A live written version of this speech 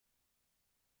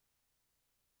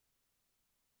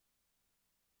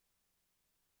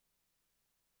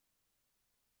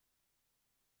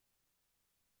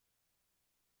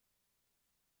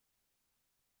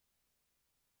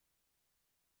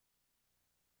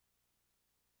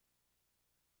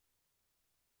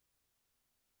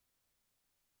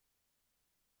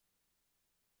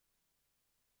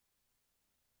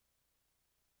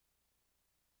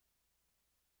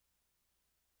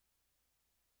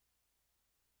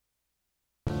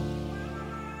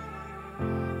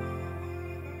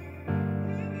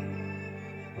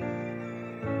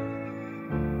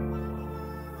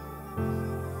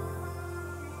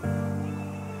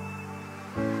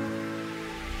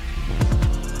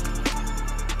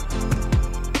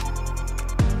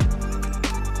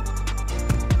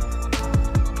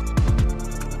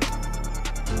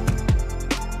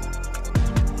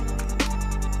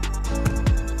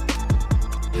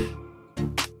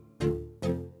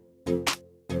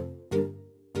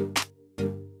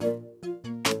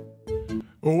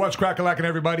Well, what's crack-a-lackin',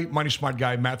 everybody? Money Smart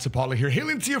Guy, Matt Sapaula here,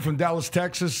 hailing to you from Dallas,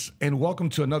 Texas, and welcome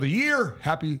to another year.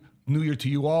 Happy New Year to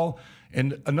you all,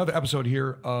 and another episode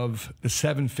here of the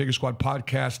Seven Figure Squad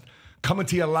podcast. Coming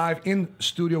to you live in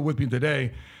studio with me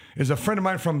today is a friend of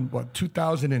mine from,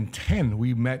 2010.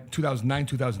 We met, 2009,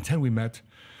 2010 we met,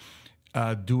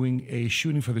 doing a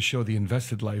shooting for the show, The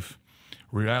Invested Life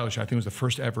reality show. I think it was the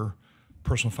first ever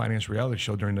personal finance reality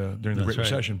show during the Great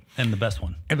Recession. And the best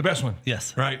one. And the best one.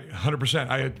 Yes. Right,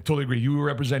 100%. I totally agree. You were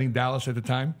representing Dallas at the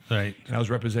time. Right. And I was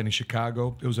representing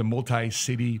Chicago. It was a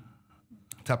multi-city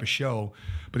type of show.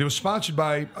 But it was sponsored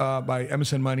by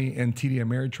MSN Money and TD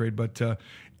Ameritrade. But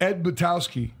Ed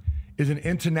Butowsky is an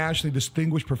internationally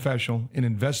distinguished professional in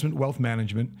investment wealth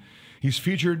management. He's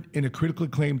featured in a critically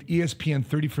acclaimed ESPN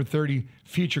 30 for 30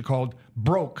 feature called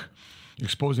Broke,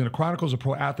 exposing the chronicles of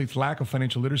pro athletes' lack of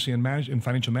financial literacy and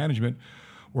financial management,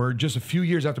 where just a few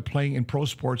years after playing in pro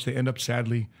sports, they end up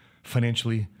sadly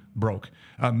financially broke.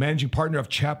 Managing partner of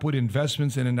Chapwood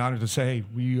Investments, and an honor to say, hey,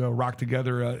 we rocked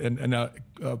together, and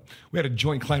we had a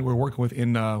joint client we were working with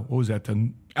in,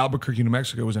 Albuquerque, New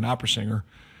Mexico. It was an opera singer.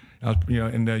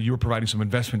 And you were providing some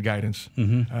investment guidance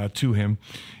to him.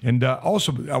 And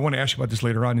also, I want to ask you about this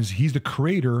later on, is he's the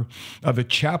creator of the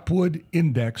Chapwood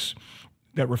Index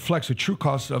that reflects the true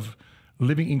cost of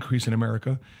living increase in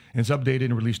America, and it's updated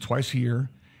and released twice a year.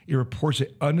 It reports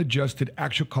the unadjusted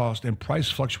actual cost and price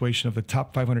fluctuation of the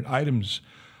top 500 items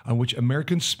on which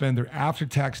Americans spend their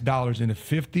after-tax dollars in the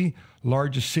 50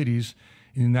 largest cities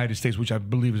in the United States, which I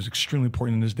believe is extremely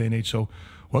important in this day and age. So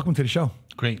welcome to the show.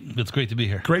 Great. It's great to be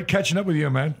here. Great catching up with you,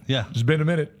 man. Yeah. It's been a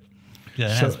minute.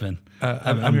 Yeah, it has been.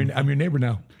 I'm your neighbor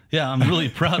now. Yeah, I'm really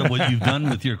proud of what you've done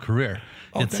with your career.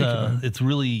 Thank you, it's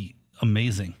really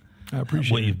amazing. I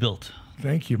appreciate what you've built.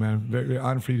 Thank you, man. Very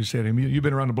honored for you to say that. I mean, you've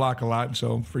been around the block a lot, and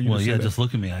so for you to say that. Just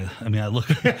look at me. I look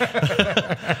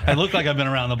I look like I've been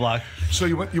around the block. So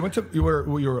you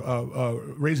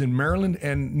were raised in Maryland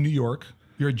and New York.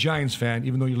 You're a Giants fan,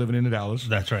 even though you're living in Dallas.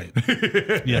 That's right.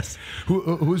 Yes.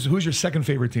 Who's your second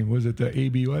favorite team? Was it the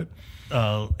AB what?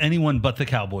 Anyone but the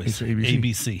Cowboys. It's ABC.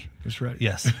 ABC. That's right.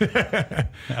 Yes.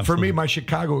 For me, my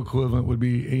Chicago equivalent would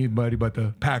be anybody but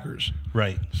the Packers.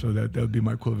 Right. So that would be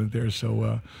my equivalent there.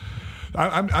 So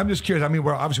I'm just curious. I mean,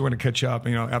 we're going to catch up,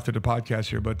 after the podcast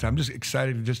here, but I'm just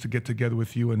excited to get together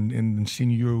with you and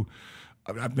seeing you.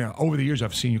 Over the years,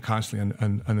 I've seen you constantly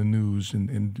on the news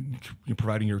and you're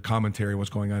providing your commentary on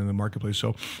what's going on in the marketplace.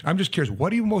 So I'm just curious,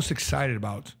 what are you most excited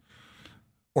about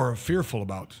or fearful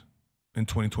about in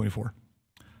 2024?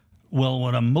 Well,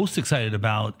 what I'm most excited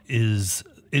about is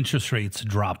interest rates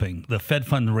dropping. The Fed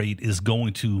fund rate is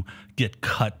going to get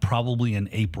cut probably in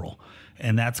April.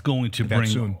 And that's going to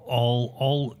bring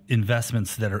all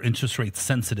investments that are interest rate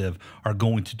sensitive are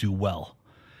going to do well.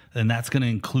 And that's going to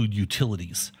include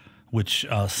utilities, which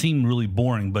seem really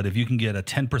boring, but if you can get a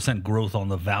 10% growth on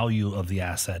the value of the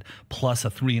asset plus a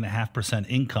 3.5%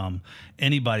 income,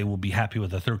 anybody will be happy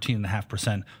with a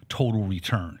 13.5% total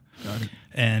return.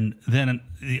 And then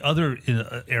the other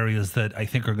areas that I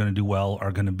think are going to do well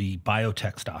are going to be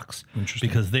biotech stocks,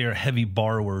 because they are heavy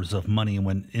borrowers of money. And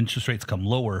when interest rates come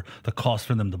lower, the cost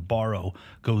for them to borrow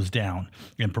goes down,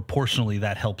 and proportionally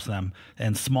that helps them.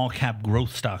 And small cap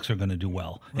growth stocks are going to do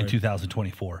well in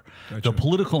 2024. Gotcha. The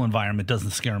political environment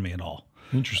doesn't scare me at all.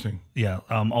 Interesting. Yeah.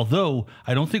 Although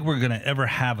I don't think we're going to ever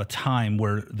have a time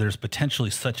where there's potentially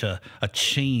such a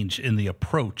change in the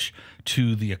approach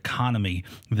to the economy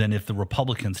than if the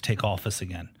Republicans take office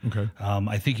again. Okay.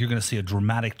 I think you're going to see a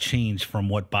dramatic change from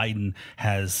what Biden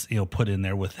has put in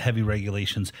there with heavy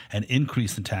regulations and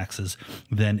increase in taxes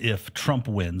than if Trump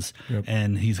wins. Yep.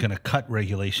 And he's going to cut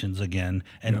regulations again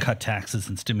and cut taxes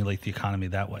and stimulate the economy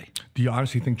that way. Do you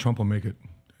honestly think Trump will make it?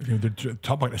 They're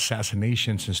talking about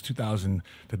assassination since 2000.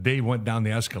 The day he went down the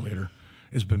escalator,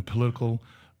 it's been political,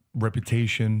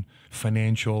 reputation,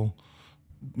 financial,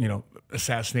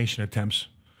 assassination attempts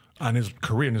on his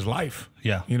career and his life.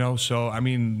 Yeah. So, I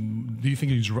mean, do you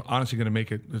think he's honestly going to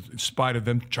make it, in spite of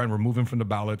them trying to remove him from the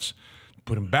ballots,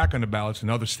 put him back on the ballots, and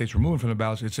other states remove him from the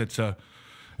ballots? It's a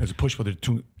push for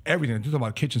everything. They're talking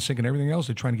about kitchen sink and everything else.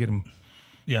 They're trying to get him.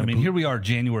 Yeah, I mean, here we are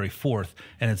January 4th,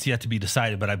 and it's yet to be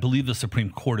decided, but I believe the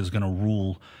Supreme Court is going to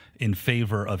rule in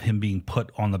favor of him being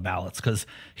put on the ballots, because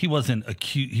he wasn't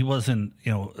accused. He wasn't,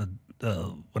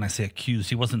 when I say accused,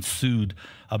 he wasn't sued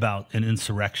about an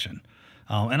insurrection.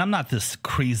 And I'm not this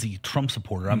crazy Trump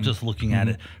supporter. I'm just looking at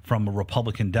it from a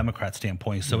Republican-Democrat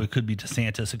standpoint. So it could be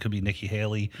DeSantis, it could be Nikki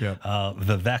Haley,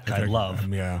 Vivek. I love.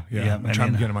 Yeah. I'm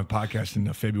trying to get him on podcast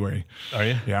in February. Are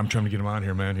you? Yeah, I'm trying to get him on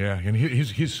here, man. Yeah, and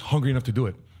he's hungry enough to do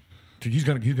it. He's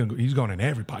going in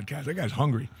every podcast. That guy's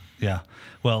hungry. Yeah.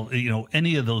 Well,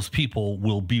 any of those people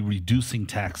will be reducing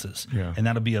taxes. Yeah. And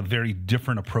that'll be a very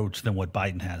different approach than what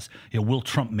Biden has. Will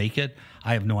Trump make it?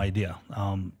 I have no idea.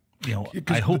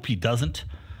 I hope he doesn't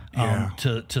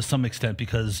to some extent,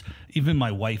 because even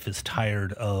my wife is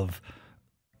tired of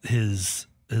his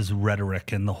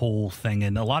rhetoric and the whole thing.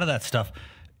 And a lot of that stuff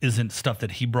isn't stuff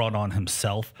that he brought on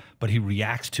himself, but he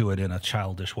reacts to it in a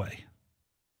childish way.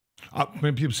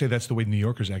 When people say that's the way New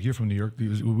Yorkers act, you're from New York.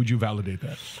 Would you validate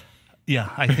that? Yeah,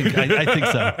 I think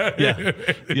so.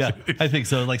 Yeah, I think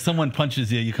so. Like someone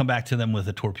punches you, you come back to them with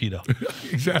a torpedo.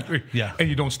 Exactly. Yeah, and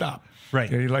you don't stop.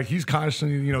 Right. Like he's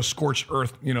constantly, scorched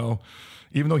earth.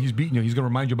 Even though he's beating you, he's going to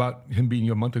remind you about him beating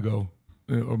you a month ago,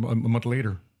 or a month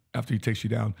later after he takes you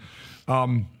down.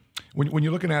 When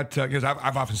you're looking at, because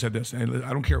I've often said this, and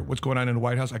I don't care what's going on in the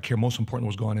White House. I care most important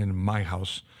what's going on in my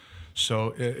house.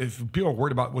 So if people are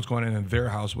worried about what's going on in their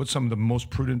house, what's some of the most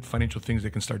prudent financial things they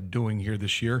can start doing here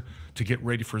this year to get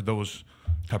ready for those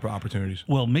type of opportunities?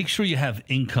 Well, make sure you have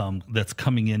income that's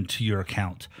coming into your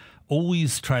account.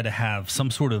 Always try to have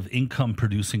some sort of income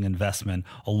producing investment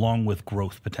along with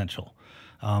growth potential.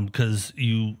 Because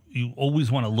you always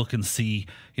want to look and see,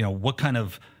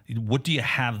 what do you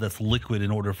have that's liquid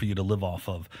in order for you to live off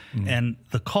of? And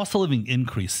the cost of living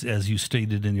increase, as you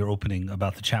stated in your opening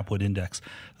about the Chapwood Index,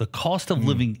 the cost of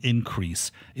living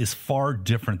increase is far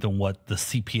different than what the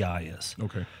CPI is.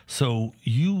 Okay. So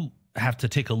you have to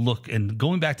take a look, and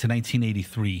going back to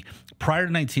 1983, prior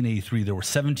to 1983, there were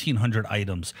 1,700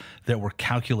 items that were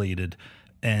calculated,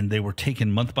 and they were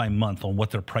taken month by month on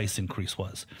what their price increase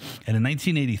was. And in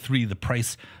 1983, the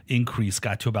price increase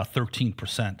got to about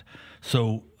 13%.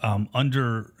 So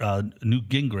under Newt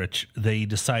Gingrich, they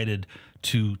decided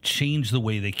to change the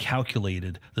way they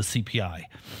calculated the CPI,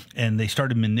 and they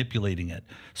started manipulating it.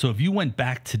 So if you went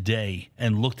back today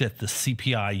and looked at the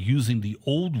CPI using the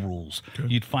old rules,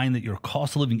 you'd find that your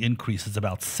cost of living increase is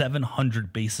about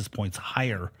 700 basis points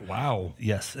higher. Wow.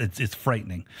 Yes, it's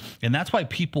frightening. And that's why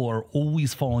people are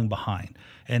always falling behind.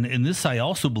 And in this, I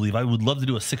also believe, I would love to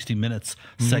do a 60 Minutes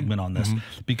segment on this,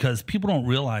 because people don't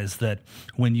realize that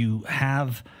when you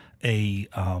have a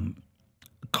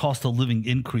cost of living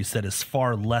increase that is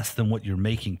far less than what you're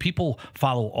making, people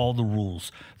follow all the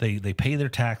rules. They pay their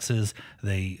taxes,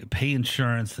 they pay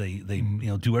insurance, they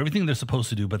do everything they're supposed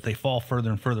to do, but they fall further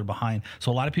and further behind.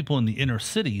 So a lot of people in the inner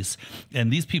cities, and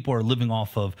these people are living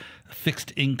off of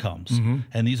fixed incomes,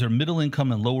 and these are middle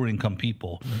income and lower income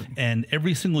people, and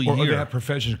every single year, or they have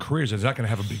professional careers that's not going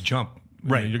to have a big jump.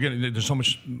 Right. There's so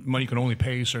much money you can only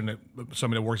pay somebody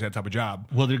that works that type of job.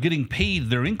 Well, they're getting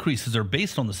paid. Their increases are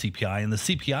based on the CPI, and the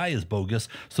CPI is bogus.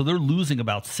 So they're losing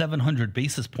about 700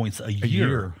 basis points a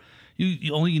year.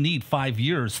 You only need 5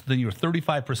 years, then you're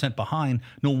 35% behind.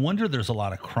 No wonder there's a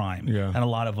lot of crime and a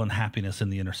lot of unhappiness in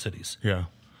the inner cities. Yeah.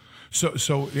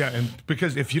 So yeah, and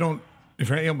because if you're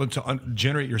not able to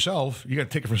generate yourself, you got to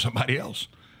take it from somebody else.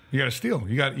 You got to steal.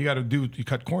 You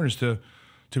cut corners to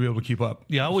be able to keep up.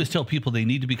 Yeah, I always tell people they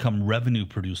need to become revenue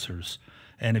producers.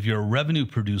 And if you're a revenue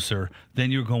producer, then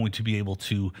you're going to be able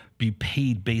to be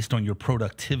paid based on your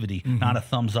productivity, not a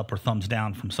thumbs up or thumbs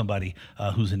down from somebody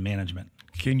who's in management.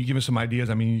 Can you give us some ideas?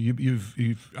 I mean,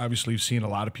 you've obviously seen a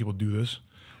lot of people do this.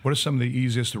 What are some of the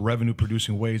easiest revenue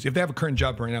producing ways, if they have a current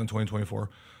job right now in 2024,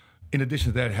 in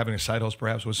addition to that, having a side hustle,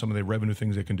 perhaps, what's some of the revenue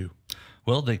things they can do?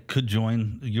 Well, they could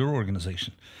join your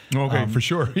organization. Okay, for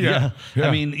sure. Yeah. I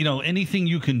mean, anything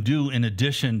you can do in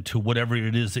addition to whatever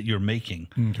it is that you're making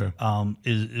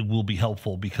it will be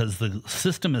helpful, because the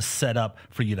system is set up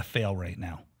for you to fail right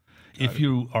now. If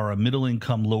you are a middle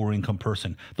income, lower income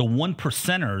person, the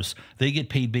 1%ers, they get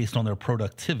paid based on their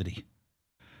productivity.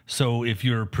 So if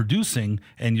you're producing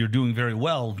and you're doing very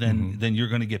well, then you're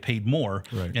going to get paid more.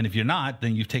 Right. And if you're not,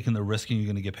 then you've taken the risk and you're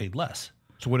going to get paid less.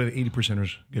 So what do the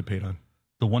 80%ers get paid on?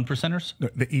 The 1%ers?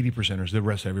 The 80%ers, the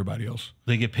rest of everybody else.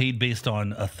 They get paid based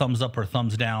on a thumbs up or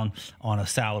thumbs down on a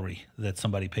salary that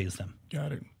somebody pays them.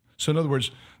 Got it. So in other words,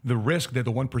 the risk that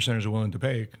the 1%ers are willing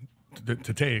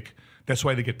to take, that's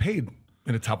why they get paid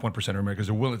in the top 1% of America, because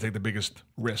they're willing to take the biggest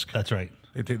risk. That's right.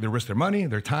 They risk their money,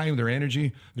 their time, their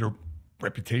energy, their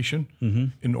reputation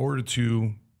in order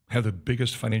to have the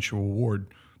biggest financial reward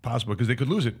possible, because they could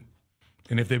lose it.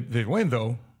 And if they win,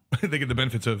 though, they get the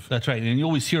benefits of. That's right. And you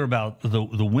always hear about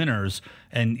the winners,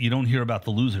 and you don't hear about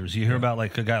the losers. You hear about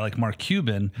like a guy like Mark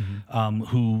Cuban,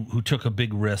 who took a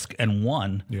big risk and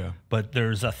won. Yeah. But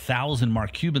there's 1,000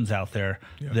 Mark Cubans out there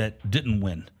that didn't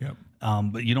win. Yeah.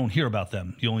 But you don't hear about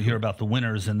them. You only hear about the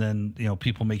winners, and then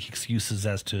people make excuses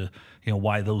as to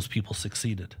why those people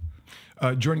succeeded.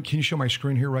 Jordan, can you show my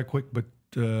screen here right quick? But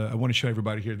I want to show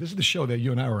everybody here. This is the show that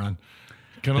you and I were on.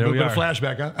 Kind of There a we bit of are.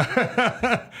 flashback,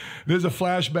 huh? There's a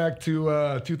flashback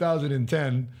to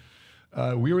 2010.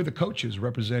 We were the coaches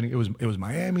representing. It was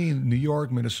Miami, New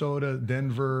York, Minnesota,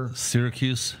 Denver,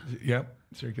 Syracuse. Yep,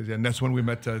 Syracuse, and that's when we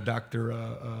met Dr.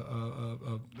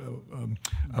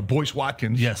 Boyce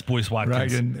Watkins. Yes, Boyce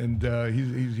Watkins. Right,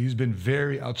 and he's been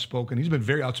very outspoken. He's been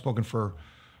very outspoken for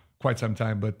quite some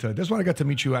time. But that's when I got to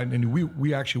meet you, and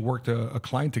we actually worked a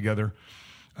client together.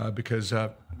 Because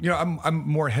I'm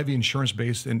more heavy insurance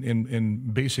based in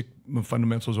basic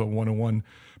fundamentals of 101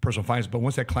 personal finance. But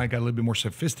once that client got a little bit more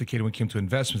sophisticated when it came to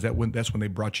investments, that's when they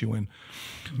brought you in.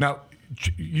 Now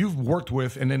you've worked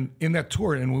with, and then in that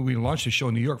tour, and when we launched the show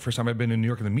in New York, first time I've been in New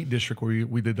York in the Meat District where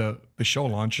we did the show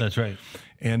launch. That's right.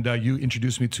 And you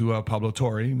introduced me to Pablo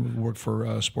Torre, who worked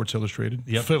for Sports Illustrated,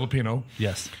 Yep. Filipino.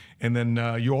 Yes. And then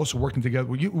you're also working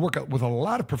together. You work with a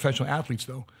lot of professional athletes,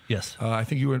 though. Yes. I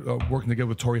think you were working together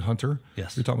with Torrey Hunter.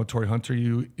 Yes. You're talking about Torrey Hunter.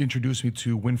 You introduced me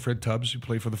to Winfred Tubbs, who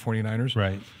played for the 49ers.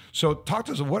 Right. So talk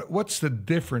to us. What's the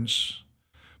difference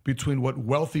between what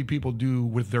wealthy people do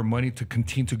with their money to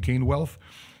continue to gain wealth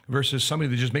versus somebody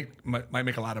that just might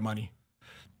make a lot of money?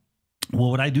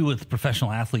 Well, what I do with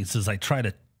professional athletes is I try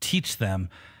to teach them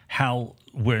how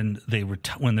when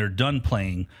they're done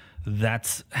playing,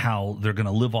 that's how they're going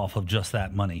to live off of just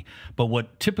that money. But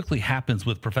what typically happens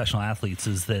with professional athletes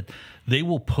is that they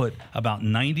will put about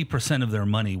 90% of their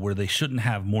money where they shouldn't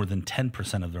have more than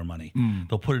 10% of their money.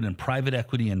 They'll put it in private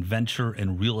equity and venture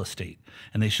and real estate.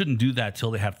 And they shouldn't do that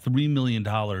till they have $3 million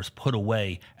put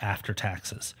away after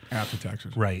taxes. After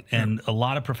taxes. Right. And a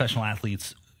lot of professional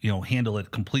athletes handle it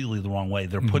completely the wrong way.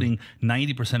 They're putting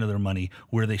 90% of their money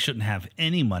where they shouldn't have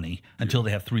any money until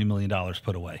they have $3 million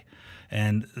put away.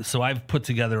 And so I've put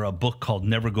together a book called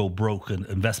Never Go Broke, an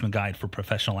investment guide for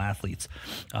professional athletes.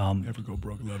 Never go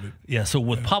broke. Love it. Yeah. So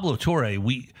with Pablo Torre,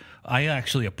 I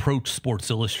actually approached Sports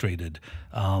Illustrated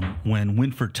when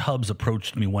Winfred Tubbs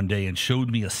approached me one day and showed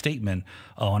me a statement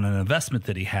on an investment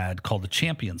that he had called the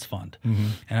Champions Fund.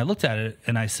 And I looked at it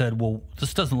and I said, well,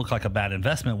 this doesn't look like a bad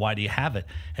investment. Why do you have it?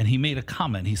 And he made a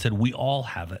comment. He said, we all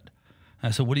have it. And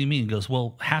I said, what do you mean? He goes,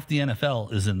 well, half the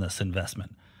NFL is in this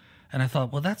investment. And I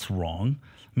thought, well, that's wrong.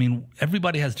 I mean,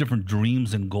 everybody has different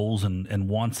dreams and goals and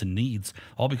wants and needs.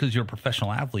 All because you're a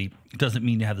professional athlete doesn't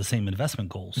mean you have the same investment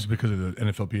goals. Is it because of the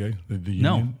NFLPA, the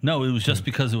union? No, it was just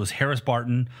because it was Harris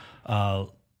Barton, Ronnie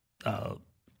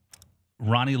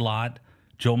Lott,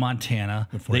 Joe Montana.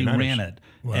 They ran it,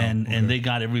 Wow, and they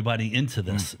got everybody into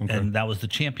this, and that was the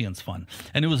Champions Fund.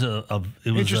 And it was it was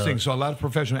Interesting. So a lot of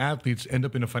professional athletes end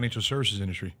up in the financial services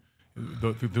industry.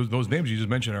 Those names you just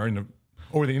mentioned are in the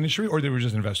industry, or they were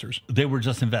just investors? They were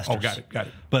just investors. Oh, got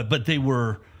it. But they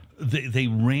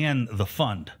ran the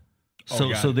fund.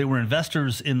 So they were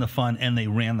investors in the fund, and they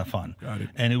ran the fund. Got it.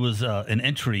 And it was an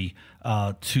entry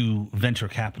to venture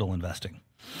capital investing.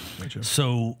 Gotcha.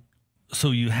 So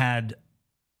what you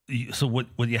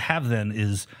have then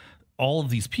is all of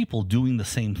these people doing the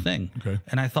same thing. Okay.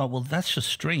 And I thought, well, that's just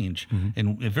strange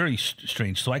and very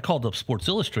strange. So I called up Sports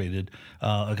Illustrated,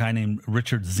 a guy named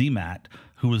Richard Zemat,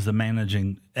 who was the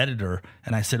managing editor,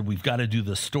 and I said, we've got to do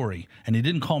this story. And he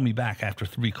didn't call me back after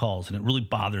 3 calls, and it really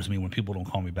bothers me when people don't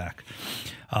call me back.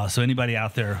 So anybody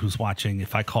out there who's watching,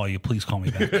 if I call you, please call me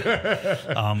back.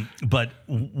 But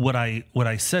what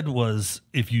I said was,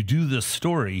 if you do this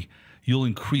story, you'll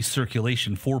increase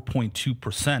circulation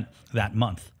 4.2% that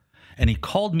month. And he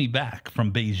called me back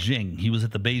from Beijing. He was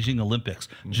at the Beijing Olympics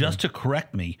just to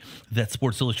correct me that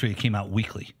Sports Illustrated came out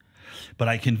weekly. But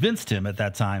I convinced him at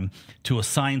that time to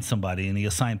assign somebody, and he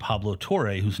assigned Pablo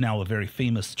Torre, who's now a very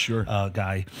famous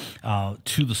guy,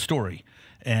 to the story.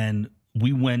 And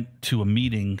we went to a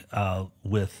meeting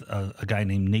with a guy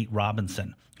named Nate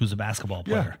Robinson, who's a basketball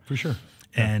player. Yeah, for sure.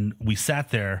 And we sat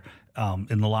there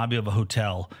in the lobby of a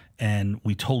hotel, and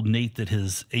we told Nate that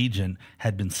his agent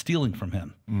had been stealing from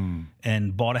him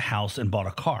and bought a house and bought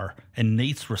a car. And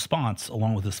Nate's response,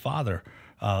 along with his father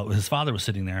was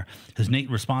sitting there. His Nate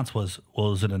response was,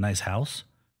 well, is it a nice house?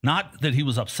 Not that he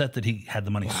was upset that he had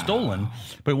the money stolen,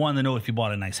 but he wanted to know if he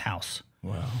bought a nice house.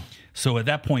 Wow. So at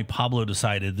that point, Pablo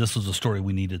decided this was a story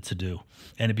we needed to do.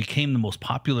 And it became the most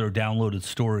popular downloaded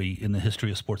story in the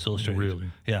history of Sports Illustrated. Really?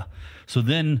 Yeah. So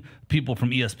then people from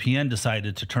ESPN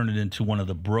decided to turn it into one of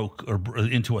the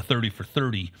into a 30 for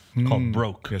 30 called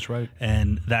Broke. That's right.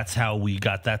 And that's how we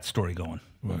got that story going.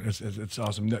 Well, it's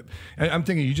awesome. And I'm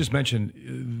thinking, you just mentioned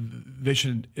they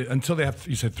should, until they have,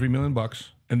 you said $3 million,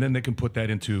 and then they can put that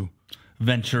into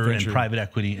venture and private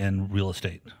equity and real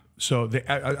estate. So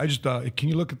I just can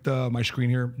you look at my screen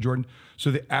here, Jordan?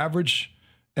 So the average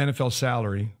NFL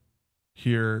salary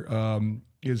here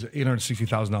is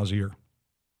 $860,000 a year.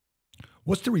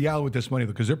 What's the reality with this money?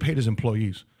 Because they're paid as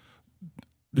employees.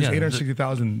 There's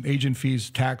 $860,000 agent fees,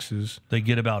 taxes. They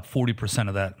get about 40%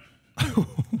 of that.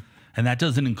 And that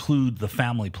doesn't include the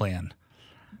family plan.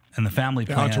 And the family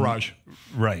plan. Entourage.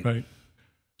 Right.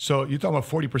 So you're talking about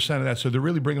 40% of that. So they're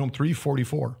really bringing home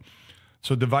 $344.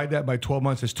 So divide that by 12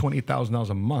 months, that's $28,000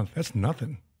 a month. That's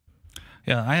nothing.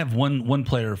 Yeah, I have one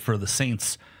player for the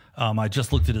Saints. I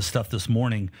just looked at his stuff this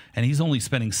morning, and he's only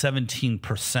spending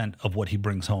 17% of what he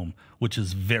brings home, which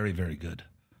is very, very good.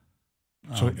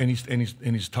 So and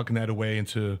he's tucking that away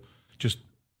into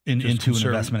into an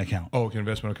investment account. Oh, okay,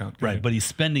 investment account. Right, but he's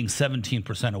spending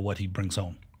 17% of what he brings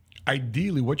home.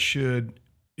 Ideally, if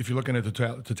you're looking at the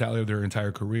totality of their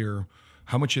entire career,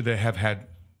 how much should they have had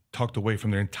tucked away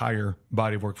from their entire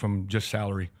body of work from just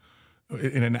salary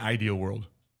in an ideal world?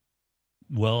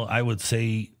 Well, I would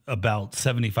say about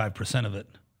 75% of it.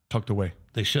 Tucked away.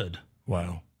 They should.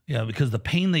 Wow. Yeah, because the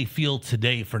pain they feel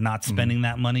today for not spending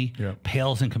that money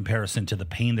pales in comparison to the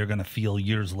pain they're going to feel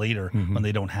years later when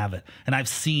they don't have it. And I've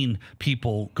seen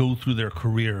people go through their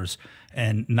careers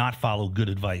and not follow good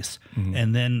advice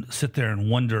and then sit there and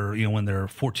wonder, when their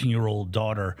 14-year-old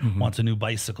daughter wants a new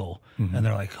bicycle and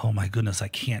they're like, oh my goodness, I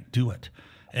can't do it.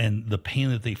 And the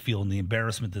pain that they feel and the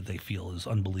embarrassment that they feel is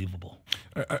unbelievable.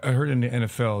 I heard in the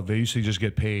NFL, they usually just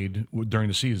get paid during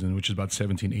the season, which is about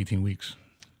 17, 18 weeks.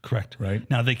 Correct. Right.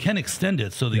 Now, they can extend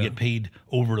it so they get paid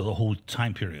over the whole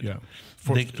time period. Yeah.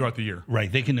 Throughout the year.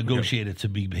 Right. They can negotiate it to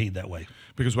be paid that way.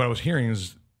 Because what I was hearing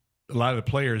is a lot of the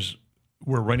players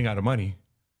were running out of money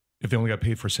if they only got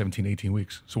paid for 17, 18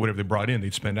 weeks. So whatever they brought in,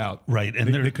 they'd spend out. Right.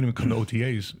 And they couldn't even come to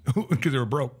OTAs because they were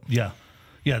broke. Yeah.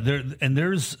 Yeah,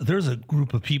 there's a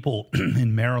group of people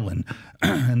in Maryland,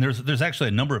 and there's actually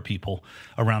a number of people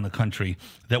around the country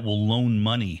that will loan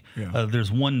money. Yeah.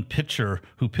 There's one pitcher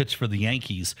who pitched for the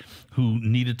Yankees who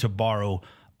needed to borrow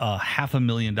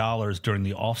 $500,000 during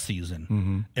the off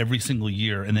season every single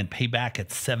year, and then pay back at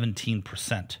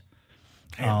 17%.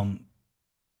 I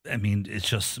mean, it's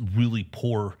just really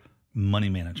poor money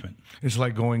management. It's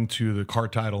like going to the car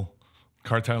title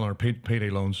or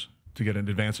payday loans to get an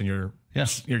advance in your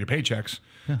paychecks.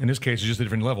 Yeah. In this case, it's just a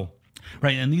different level.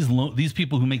 Right, and these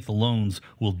people who make the loans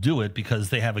will do it because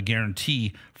they have a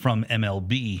guarantee from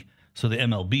MLB, so the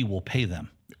MLB will pay them.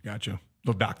 Gotcha.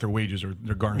 They'll dock their wages or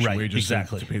their garnish wages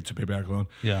exactly. to pay back the loan.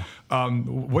 Yeah.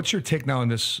 What's your take now on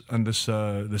this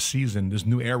season, this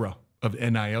new era of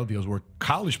NIL deals where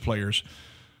college players,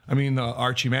 I mean,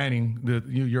 Archie Manning,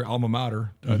 your alma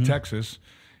mater, Texas,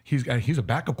 he's a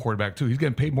backup quarterback too. He's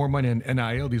getting paid more money in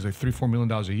NIL deals, like $3-4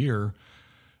 million a year,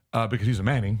 because he's a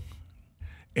Manning.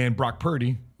 And Brock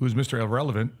Purdy, who's Mr.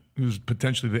 Irrelevant, who's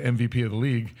potentially the MVP of the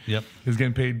league, is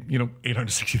getting paid,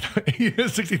 $860,000,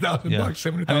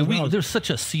 $700,000. There's such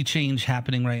a sea change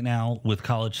happening right now with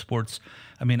college sports.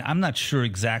 I mean, I'm not sure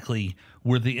exactly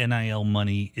where the NIL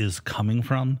money is coming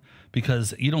from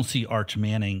because you don't see Arch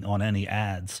Manning on any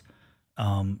ads.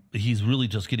 He's really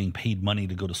just getting paid money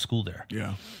to go to school there.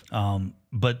 Yeah.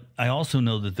 But I also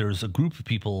know that there's a group of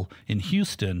people in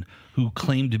Houston who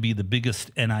claim to be the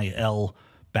biggest NIL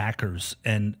backers.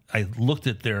 And I looked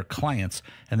at their clients,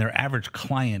 and their average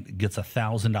client gets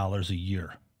 $1,000 a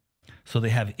year. So they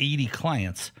have 80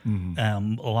 clients. A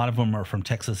lot of them are from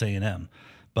Texas A&M.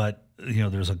 But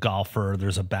there's a golfer,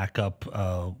 there's a backup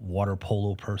water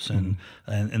polo person,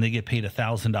 and they get paid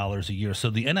 $1,000 a year. So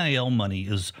the NIL money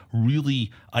is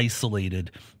really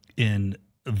isolated in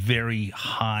very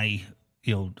high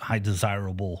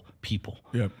desirable people.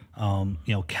 Yep.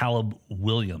 Caleb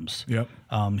Williams. Yep.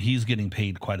 He's getting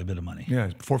paid quite a bit of money. Yeah,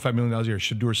 $4 or $5 million a year.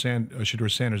 Shedeur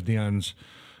Sanders, Deion's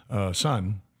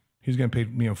son, he's getting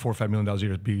paid $4 or $5 million a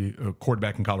year to be a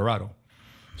quarterback in Colorado.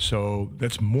 So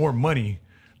that's more money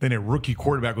than a rookie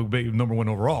quarterback would be number one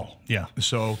overall. Yeah.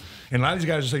 So, and a lot of these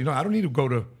guys are saying, I don't need to go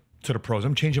to the pros.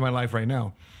 I'm changing my life right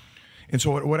now. And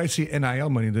so what I see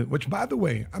NIL money, which by the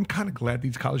way, I'm kind of glad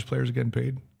these college players are getting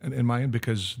paid in my end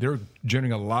because they're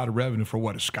generating a lot of revenue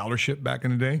for a scholarship back in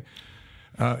the day.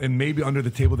 And maybe under the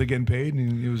table they're getting paid,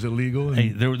 and it was illegal. And hey,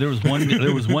 there was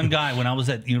one guy when I was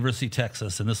at University of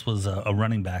Texas, and this was a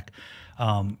running back,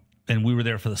 and we were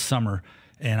there for the summer.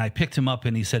 And I picked him up,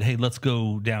 and he said, "Hey, let's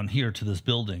go down here to this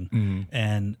building."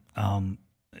 And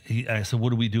I said,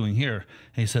 "What are we doing here?"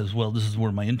 And he says, "Well, this is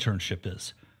where my internship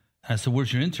is." And I said,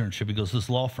 "Where's your internship?" He goes, "This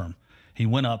law firm." He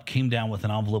went up, came down with an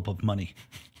envelope of money.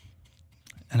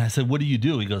 And I said, "What do you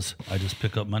do?" He goes, "I just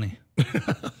pick up money."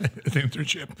 It's an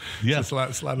internship. Yeah, so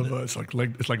it's like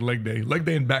leg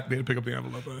day and back day to pick up the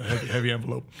envelope, heavy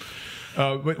envelope.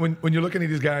 But when you're looking at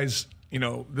these guys,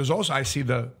 there's also I see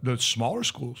the smaller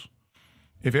schools.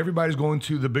 If everybody's going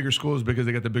to the bigger schools because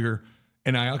they got the bigger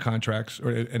NIL contracts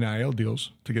or NIL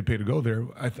deals to get paid to go there,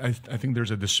 I think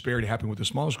there's a disparity happening with the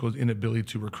smaller schools' inability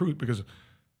to recruit because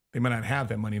they might not have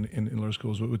that money in lower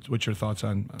schools. What's your thoughts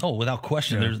on? Oh, without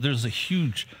question, Yeah. there's a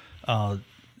huge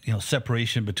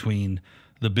separation between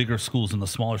the bigger schools and the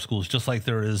smaller schools, just like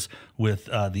there is with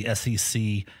the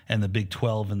SEC and the Big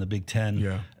 12 and the Big 10.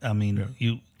 Yeah. I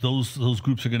mean, those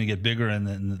groups are going to get bigger, and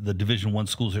then the Division I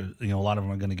schools are, a lot of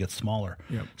them are going to get smaller.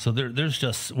 Yeah. So we're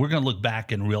going to look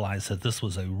back and realize that this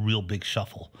was a real big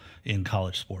shuffle in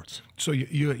college sports. So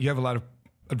you have a lot of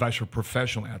advice for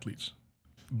professional athletes,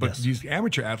 but Yes. these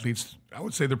amateur athletes, I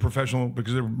would say they're professional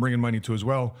because they're bringing money too as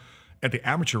well at the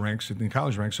amateur ranks, in the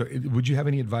college ranks. So would you have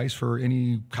any advice for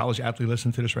any college athlete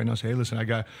listening to this right now? Say, hey, listen,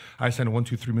 I signed a $1,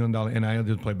 $2, $3 million NIL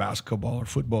deal to play basketball or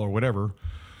football or whatever.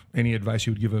 Any advice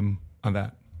you would give them on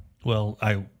that? Well,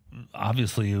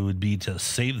 obviously it would be to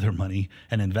save their money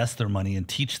and invest their money and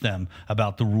teach them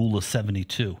about the rule of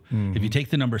 72. Mm-hmm. If you take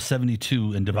the number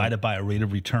 72 and divide it by a rate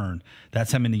of return,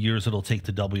 that's how many years it'll take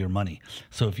to double your money.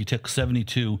 So if you took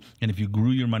 72 and if you grew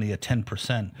your money at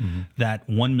 10%, that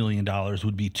 $1 million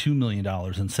would be $2 million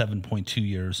in 7.2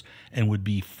 years and would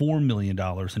be $4 million in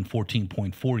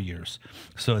 14.4 years.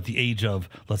 So at the age of,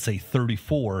 let's say,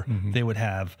 34, they would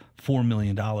have $4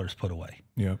 million put away.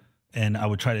 Yeah. And I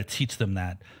would try to teach them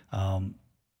that.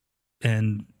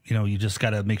 And, you just got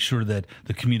to make sure that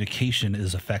the communication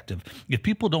is effective. If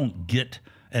people don't get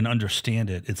and understand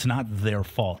it, it's not their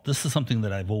fault. This is something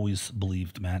that I've always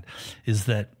believed, Matt, is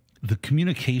that the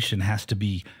communication has to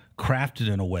be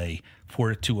crafted in a way for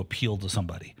it to appeal to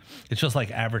somebody. It's just like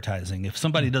advertising. If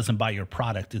somebody doesn't buy your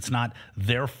product, it's not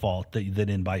their fault that they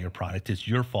didn't buy your product. It's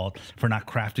your fault for not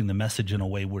crafting the message in a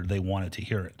way where they wanted to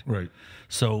hear it. Right.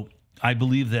 So I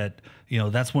believe that,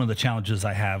 that's one of the challenges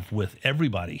I have with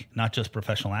everybody, not just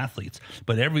professional athletes,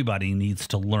 but everybody needs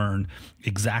to learn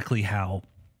exactly how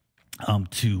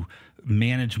to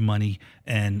manage money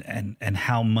and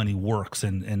how money works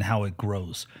and how it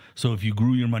grows. So if you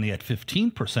grew your money at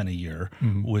 15% a year,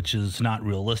 which is not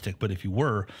realistic, but if you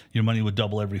were, your money would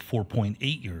double every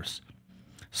 4.8 years.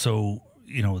 So,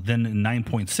 then in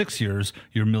 9.6 years,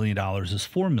 your $1 million is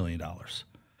 $4 million.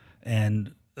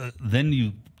 And then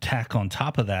you tack on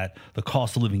top of that the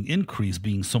cost of living increase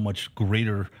being so much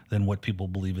greater than what people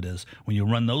believe it is. When you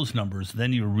run those numbers,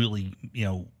 then you're really,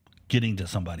 getting to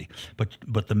somebody.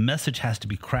 But the message has to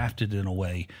be crafted in a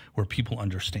way where people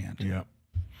understand. Yeah.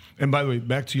 And by the way,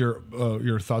 back to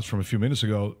your thoughts from a few minutes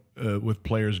ago with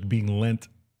players being lent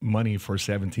money for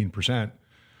 17%.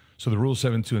 So the rule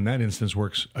 72 in that instance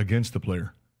works against the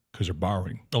player because they're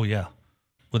borrowing. Oh yeah,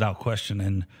 without question.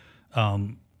 And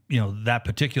that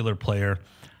particular player,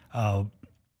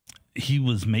 he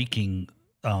was making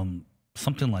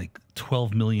something like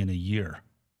 $12 million a year,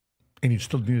 and he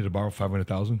still needed to borrow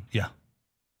 $500,000. Yeah.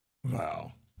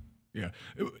 Wow. Yeah,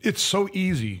 it's so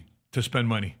easy to spend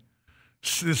money.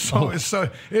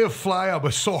 It'll fly out, but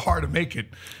it's so hard to make it.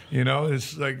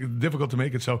 It's like difficult to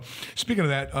make it. So, speaking of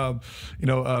that,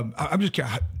 I'm just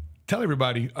tell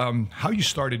everybody how you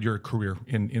started your career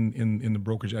in the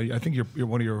brokerage. I think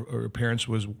one of your parents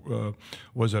was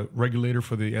a regulator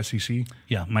for the SEC.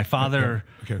 Yeah, my father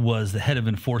was the head of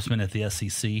enforcement at the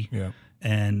SEC. Yeah,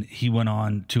 and he went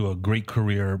on to a great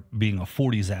career being a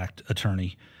 40s Act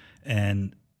attorney,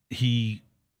 and he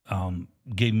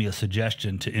gave me a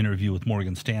suggestion to interview with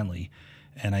Morgan Stanley,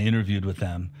 and I interviewed with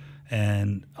them.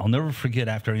 And I'll never forget,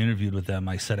 after I interviewed with them,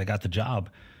 I said I got the job.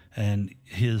 And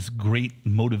his great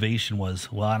motivation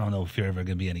was, well, I don't know if you're ever going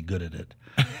to be any good at it.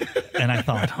 And I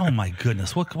thought, oh my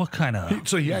goodness, what kind of?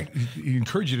 So he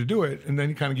encouraged you to do it, and then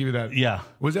he kind of gave you that. Yeah.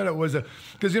 Was it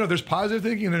because there's positive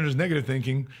thinking and then there's negative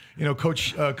thinking.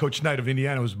 Coach Knight of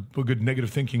Indiana was a good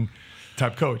negative thinking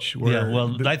type coach.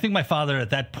 I think my father at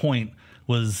that point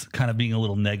was kind of being a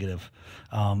little negative,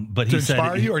 but he said, to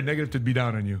inspire you or negative to be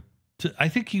down on you. I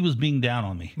think he was being down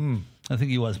on me. I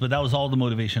think he was, but that was all the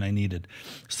motivation I needed.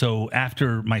 So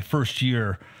after my first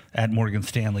year at Morgan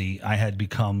Stanley, I had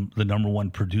become the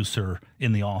 #1 producer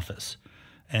in the office.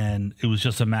 And it was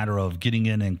just a matter of getting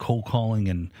in and cold calling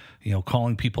and,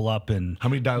 calling people up. And how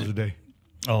many dials a day?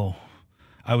 Oh,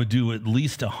 I would do at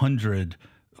least 100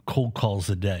 cold calls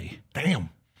a day. Damn.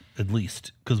 At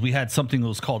least, because we had something that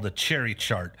was called a cherry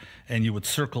chart, and you would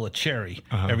circle a cherry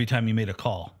every time you made a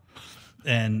call.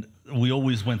 And we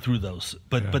always went through those,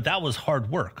 but that was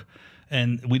hard work,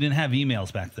 and we didn't have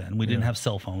emails back then. We didn't have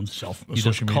cell phones. You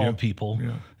just called people,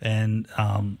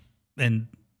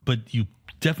 but you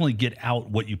definitely get out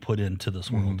what you put into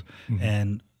this world.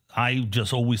 And I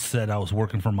just always said I was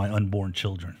working for my unborn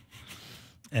children,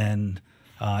 and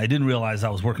I didn't realize I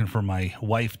was working for my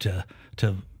wife to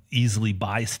easily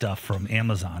buy stuff from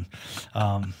Amazon.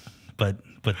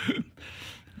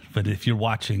 But if you're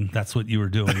watching, that's what you were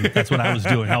doing. That's what I was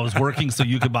doing. I was working so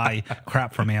you could buy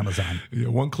crap from Amazon. Yeah,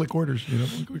 one-click orders.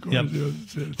 One-click orders. Yep. You know,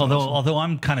 it's although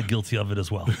I'm kind of guilty of it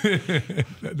as well.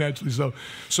 Naturally so.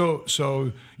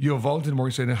 So you evolved in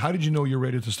Morgan Stanley. How did you know you're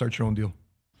ready to start your own deal?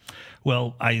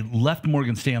 Well, I left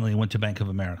Morgan Stanley and went to Bank of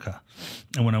America.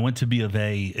 And when I went to B of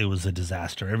A, it was a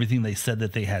disaster. Everything they said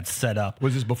that they had set up.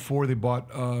 Was this before they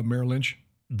bought Merrill Lynch?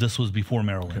 This was before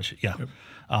Merrill Lynch, okay. yeah. Yep.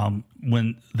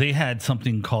 When they had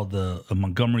something called the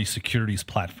Montgomery Securities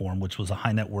Platform, which was a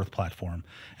high net worth platform,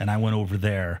 and I went over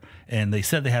there, and they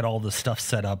said they had all the stuff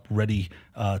set up ready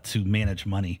to manage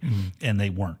money, and they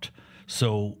weren't.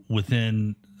 So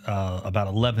within about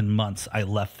 11 months, I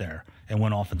left there and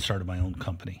went off and started my own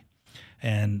company.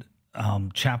 And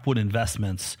Chapwood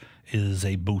Investments is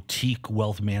a boutique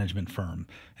wealth management firm,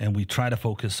 and we try to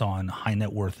focus on high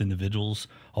net worth individuals,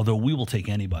 although we will take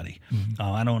anybody.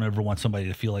 I don't ever want somebody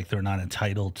to feel like they're not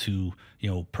entitled to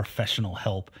professional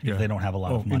help if they don't have a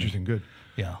lot of money. Interesting, good.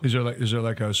 Yeah. Is there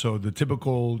like a, so the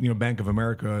typical Bank of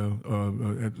America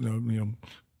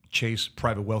Chase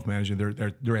private wealth manager,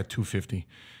 they're at 250.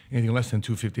 Anything less than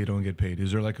 250, they don't get paid.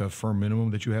 Is there like a firm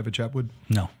minimum that you have at Chapwood?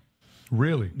 No.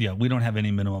 Really? Yeah, we don't have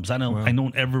any minimums. I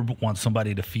don't ever want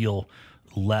somebody to feel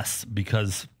less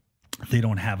because they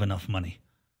don't have enough money.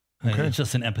 Okay. It's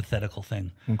just an empathetical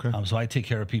thing. Okay. So I take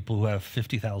care of people who have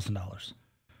 $50,000.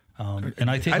 And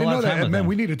I take I a didn't lot know of that. time with Man, them.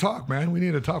 we need to talk, man. We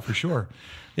need to talk for sure.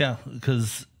 Yeah,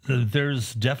 because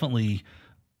there's definitely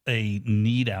a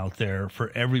need out there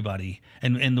for everybody.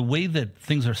 And the way that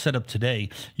things are set up today,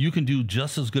 you can do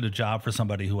just as good a job for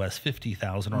somebody who has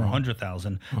 50,000 or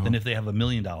 100,000 than if they have $1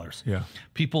 million. Yeah.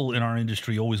 People in our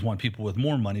industry always want people with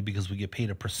more money because we get paid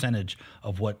a percentage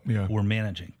of what we're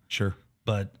managing. Sure.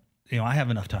 But I have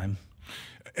enough time.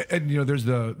 And there's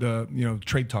the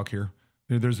trade talk here.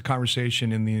 There's a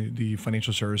conversation in the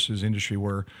financial services industry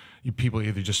where people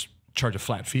either just charge a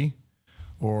flat fee,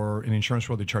 or in the insurance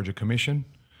world they charge a commission.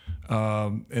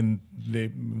 And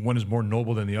one is more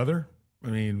noble than the other. I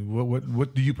mean,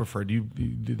 what do you prefer?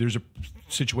 There's a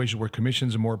situation where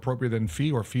commissions are more appropriate than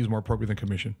fee, or fee is more appropriate than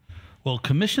commission? Well,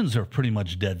 commissions are pretty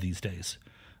much dead these days.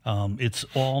 It's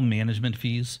all management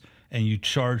fees, and you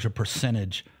charge a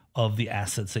percentage of the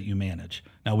assets that you manage.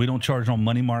 Now, we don't charge on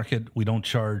money market. We don't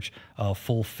charge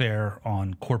full fare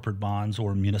on corporate bonds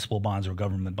or municipal bonds or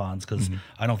government bonds, because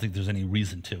I don't think there's any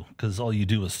reason to, because all you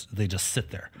do is they just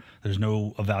sit there. There's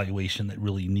no evaluation that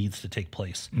really needs to take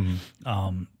place.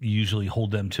 You usually hold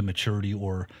them to maturity,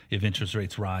 or if interest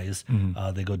rates rise,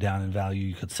 they go down in value.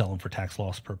 You could sell them for tax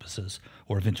loss purposes.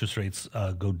 Or if interest rates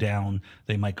go down,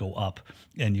 they might go up,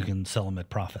 and you can sell them at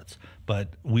profits. But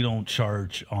we don't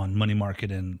charge on money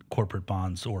market and corporate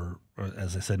bonds, or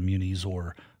as I said, munis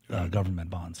or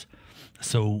government bonds.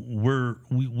 So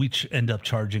we end up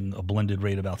charging a blended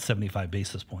rate about 75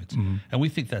 basis points, and we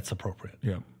think that's appropriate.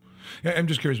 Yeah. I'm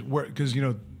just curious, because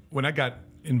when I got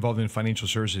involved in the financial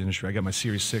services industry, I got my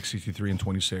Series 6, 63, and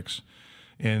 26,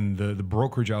 and the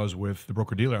brokerage I was with, the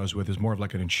broker dealer I was with, is more of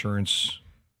like an insurance,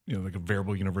 like a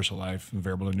variable universal life and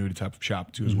variable annuity type of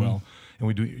shop too as well, and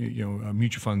we do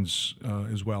mutual funds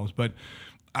as well. But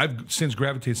I've since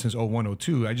gravitated since 01,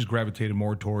 02. I just gravitated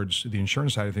more towards the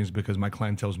insurance side of things because my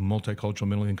clientele is multicultural,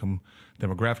 middle income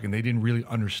demographic, and they didn't really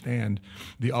understand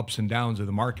the ups and downs of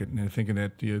the market. And they're thinking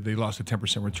that they lost a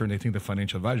 10% return. They think the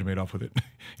financial advisor made off with it.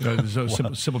 So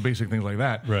simple, basic things like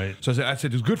that. Right. So I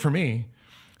said it's good for me,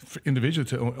 for individually,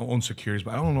 to own securities,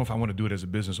 but I don't know if I want to do it as a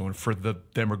business owner for the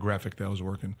demographic that I was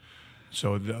working.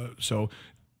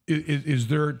 Is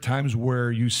there times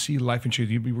where you see life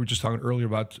insurance? We were just talking earlier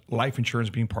about life insurance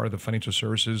being part of the financial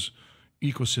services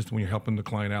ecosystem when you're helping the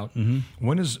client out.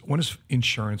 When does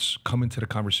insurance come into the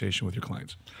conversation with your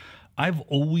clients? I've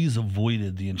always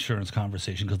avoided the insurance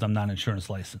conversation because I'm not insurance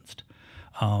licensed.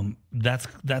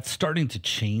 That's starting to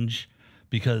change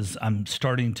because I'm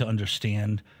starting to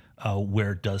understand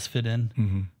where it does fit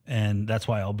in, and that's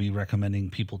why I'll be recommending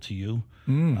people to you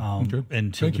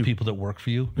and to the people that work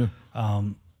for you. Yeah.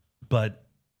 But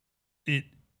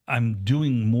I'm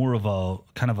doing more of a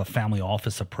kind of a family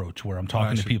office approach where I'm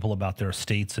talking to people about their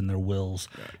estates and their wills,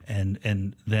 and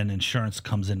then insurance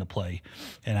comes into play.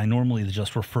 And I normally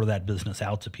just refer that business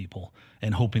out to people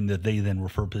and hoping that they then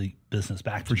refer business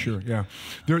back to For me. sure, yeah.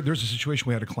 There's a situation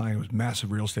we had a client who was a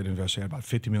massive real estate investor. He had about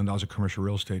 $50 million of commercial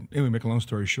real estate. Anyway, make a long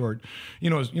story short, you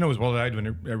know as well as I do, and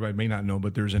everybody may not know,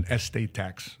 but there's an estate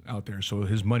tax out there. So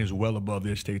his money is well above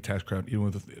the estate tax crowd, even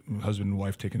with the husband and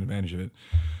wife taking advantage of it.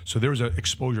 So there was an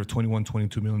exposure of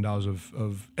 $22 million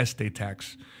of estate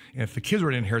tax. And if the kids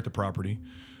were to inherit the property,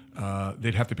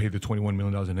 they'd have to pay the $21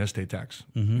 million in estate tax.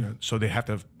 So they have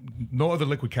to have no other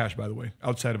liquid cash, by the way,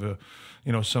 outside of a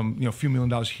few $1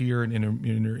 million here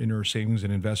in her savings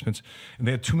and investments. And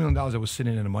they had $2 million that was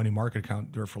sitting in a money market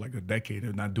account there for like a decade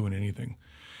and not doing anything.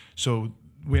 So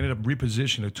we ended up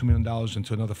repositioning the $2 million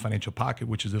into another financial pocket,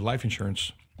 which is the life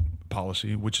insurance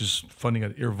policy, which is funding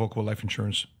an irrevocable life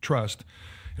insurance trust.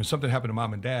 If something happened to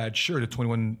mom and dad, sure, the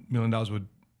 $21 million would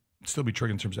still be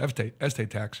triggered in terms of estate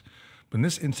tax. But in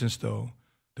this instance, though,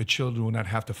 the children will not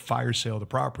have to fire sale the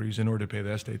properties in order to pay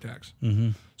the estate tax.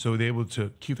 So they're able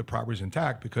to keep the properties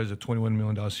intact because the $21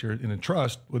 million here in a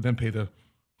trust would then pay the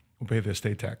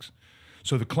estate tax.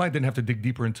 So the client didn't have to dig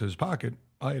deeper into his pocket.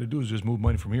 All he had to do is just move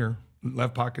money from here,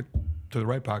 left pocket to the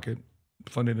right pocket,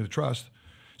 fund it into the trust.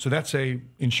 So that's a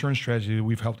insurance strategy that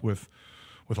we've helped with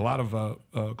a lot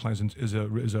of clients is a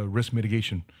risk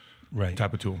mitigation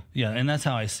type of tool. Yeah, and that's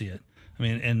how I see it. I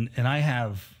mean, and I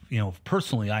have,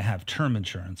 personally, I have term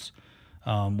insurance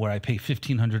where I pay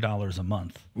 $1,500 a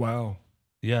month. Wow.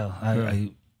 Yeah,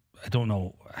 I don't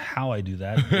know how I do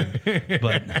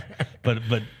that,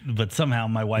 but somehow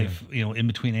my wife, in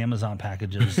between Amazon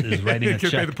packages, is writing a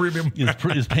check. Pay the premium.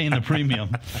 is paying the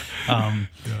premium.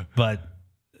 But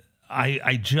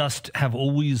I just have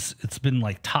always, it's been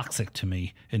like toxic to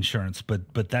me, insurance,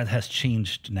 but that has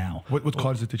changed now. What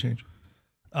caused it to change?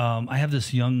 I have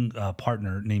this young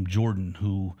partner named Jordan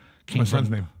who came My son's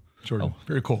name, Jordan. Oh.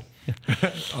 Very cool.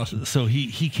 Awesome. So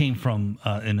he came from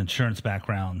an insurance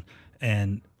background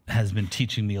and has been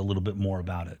teaching me a little bit more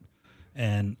about it.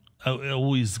 And it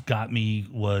always got me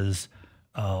was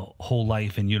whole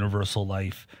life and universal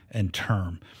life and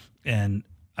term. And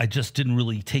I just didn't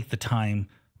really take the time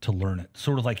to learn it.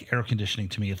 Sort of like air conditioning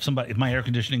to me. If my air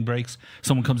conditioning breaks,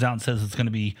 someone comes out and says it's going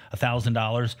to be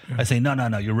 $1,000. I say,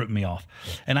 no, you're ripping me off.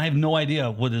 And I have no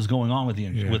idea what is going on with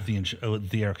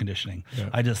the air conditioning. Yeah.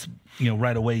 I just,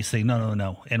 right away say,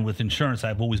 no. And with insurance,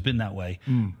 I've always been that way,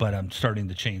 but I'm starting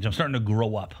to change. I'm starting to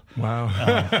grow up. Wow.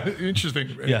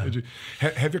 Interesting. Yeah.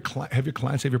 Have your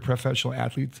clients, have your professional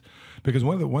athletes? Because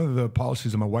one of the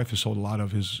policies that my wife has sold a lot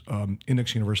of is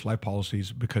Index Universal Life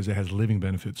policies because it has living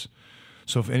benefits.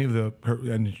 So if any of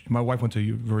and my wife went to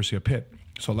University of Pitt,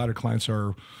 so a lot of clients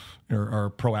are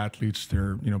pro athletes.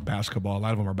 They're basketball. A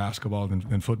lot of them are basketball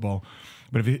than football.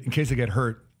 But in case they get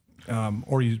hurt,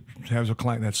 or you have a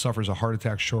client that suffers a heart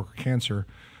attack, stroke, or cancer,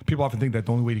 people often think that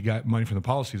the only way to get money from the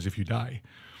policy is if you die.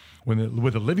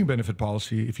 With a living benefit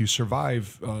policy, if you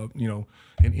survive,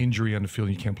 an injury on the field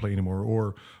and you can't play anymore,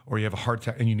 or you have a heart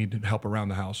attack and you need help around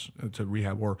the house to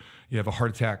rehab, or you have a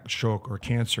heart attack, stroke, or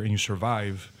cancer and you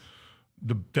survive,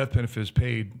 the death benefit is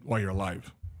paid while you're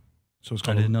alive. So it's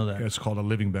called, I didn't know that. Yeah, it's called a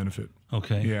living benefit.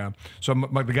 Okay. Yeah. So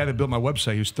the guy that built my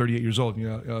website, he was 38 years old.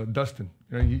 Dustin.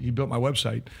 He built my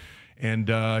website, and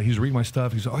he's reading my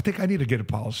stuff. He's like, I think I need to get a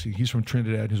policy. He's from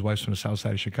Trinidad. His wife's from the south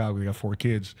side of Chicago. They got 4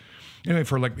 kids. Anyway,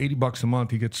 for like $80 a month,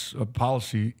 he gets a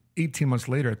policy. 18 months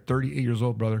later, at 38 years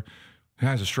old, brother, he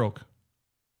has a stroke.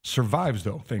 Survives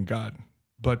though, thank God.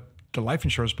 But the life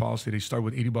insurance policy, they start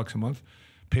with $80 a month,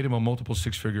 paid him a multiple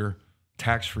 6-figure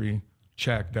tax-free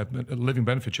check, that a living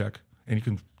benefit check, and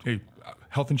you can,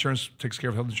 health insurance takes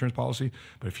care of health insurance policy,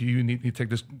 but if you need to take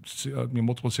this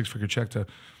multiple 6-figure check to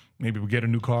maybe get a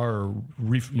new car or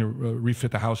refit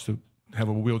the house to have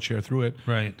a wheelchair through it,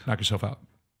 right? Knock yourself out.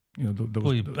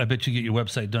 I bet you get your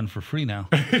website done for free now.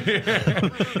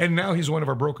 And now he's one of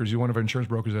our brokers. He's one of our insurance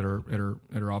brokers at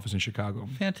our office in Chicago.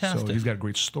 Fantastic. So he's got a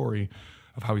great story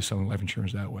of how he's selling life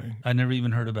insurance that way. I never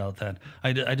even heard about that.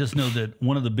 I just know that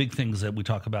one of the big things that we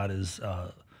talk about is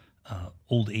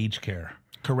old age care.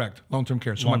 Correct. Long-term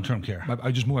care. So long-term care.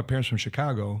 I just moved my parents from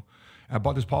Chicago. I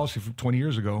bought this policy 20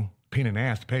 years ago, pain in the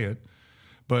ass to pay it,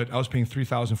 but I was paying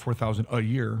 $3,000, $4,000 a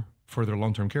year for their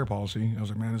long-term care policy. I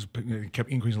was like, man, it kept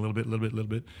increasing a little bit,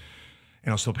 and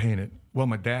I was still paying it. Well,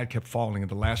 my dad kept falling at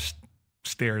the last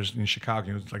stairs in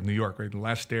Chicago. It's like New York, right? The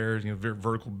last stairs, very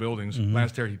vertical buildings.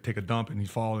 Last stair, he'd take a dump and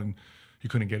he'd fall and he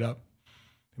couldn't get up.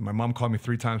 And my mom called me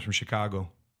 3 times from Chicago.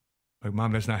 Like,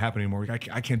 Mom, that's not happening anymore.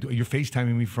 I can't do it. You're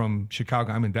FaceTiming me from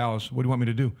Chicago. I'm in Dallas. What do you want me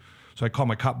to do? So I called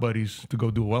my cop buddies to go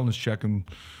do a wellness check and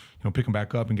pick him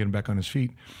back up and get him back on his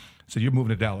feet. I said, you're moving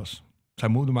to Dallas. So I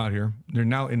moved them out here. They're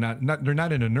now they're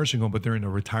not in a nursing home, but they're in a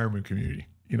retirement community.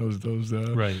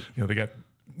 Right. They got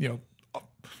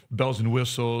bells and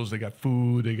whistles. They got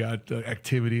food. They got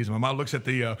activities. My mom looks at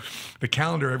the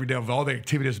calendar every day of all the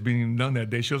activities being done that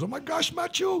day. She goes, "Oh my gosh,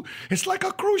 Machu, it's like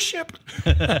a cruise ship."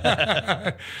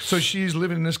 So she's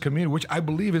living in this community, which I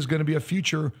believe is going to be a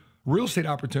future real estate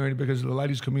opportunity because a lot of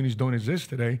these communities don't exist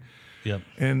today. Yep.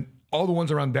 And all the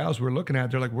ones around Dallas we're looking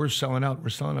at, they're like, we're selling out. We're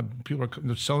selling out. People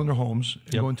are selling their homes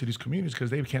and going to these communities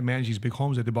because they can't manage these big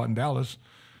homes that they bought in Dallas.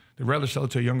 They'd rather sell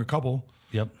it to a younger couple.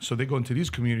 Yep. So they go into these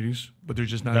communities, but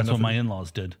there's just not That's enough. what my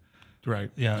in-laws did.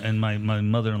 Right. Yeah, and my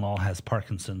mother-in-law has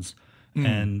Parkinson's,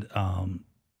 and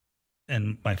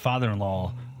my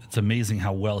father-in-law. It's amazing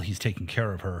how well he's taking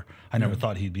care of her. I never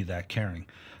thought he'd be that caring.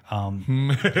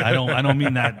 I don't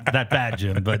mean that bad,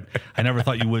 Jim, but I never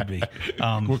thought you would be.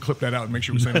 We'll clip that out and make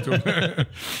sure we send it to him.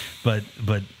 but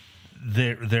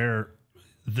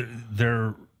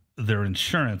their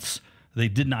insurance, they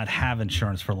did not have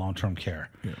insurance for long-term care,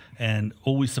 and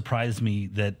always surprised me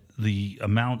that the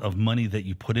amount of money that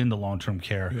you put into long-term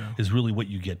care is really what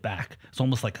you get back. It's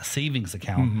almost like a savings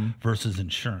account versus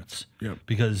insurance,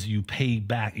 because you pay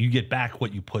back, you get back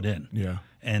what you put in,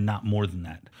 and not more than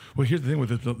that. Well, here's the thing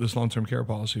with this long-term care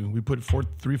policy. We put it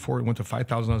went to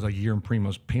 $5,000 a year in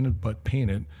premiums, paying it.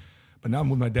 But now I'm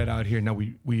with my dad out here. Now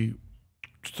we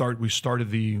started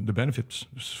the benefits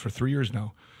for 3 years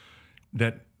now.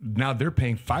 That now they're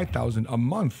paying $5,000 a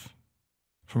month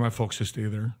for my folks to stay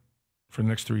there for the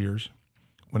next 3 years,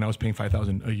 when I was paying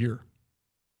 $5,000 a year.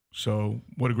 So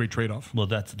what a great trade-off. Well,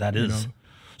 that is.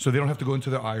 So they don't have to go into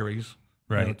their IRAs,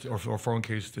 right, or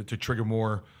 401ks to trigger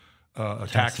more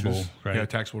taxable, taxes, right?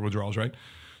 Taxable withdrawals, right?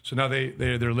 So now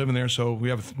they're living there. So we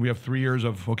have 3 years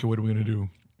of, okay, what are we going to do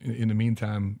in the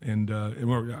meantime? And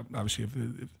we're, obviously, if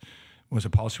once the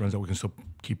policy runs out, we can still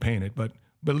keep paying it, but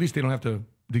at least they don't have to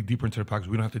dig deeper into their pockets.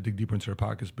 We don't have to dig deeper into their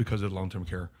pockets because of the long-term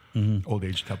care, old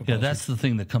age type of policy. That's the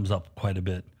thing that comes up quite a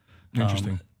bit.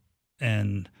 Interesting.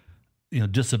 And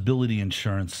disability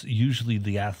insurance, usually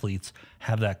the athletes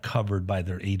have that covered by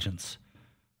their agents.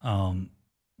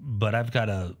 But I got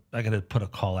to put a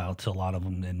call out to a lot of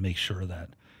them and make sure that,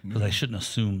 because I shouldn't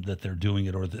assume that they're doing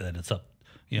it or that it's up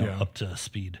to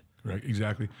speed. Right,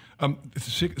 exactly.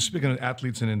 Speaking of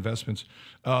athletes and investments,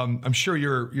 I'm sure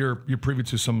you're privy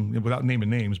to some, without naming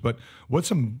names, but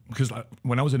because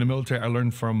when I was in the military, I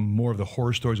learned from more of the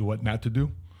horror stories of what not to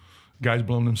do. Guys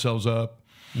blowing themselves up,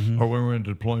 or when we're in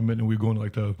deployment and we're going to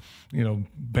like the,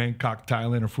 Bangkok,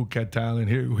 Thailand, or Phuket, Thailand.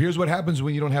 Here's what happens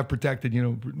when you don't have protected,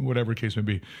 whatever the case may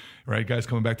be, right? Guys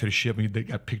coming back to the ship and they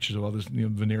got pictures of all this,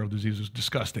 venereal disease. It's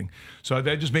disgusting. So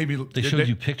that just made me. They showed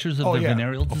you pictures of the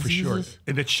venereal diseases? For sure.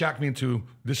 And that shocked me into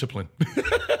discipline.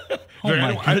 Oh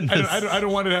my goodness. I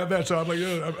don't want to have that. So I'm like,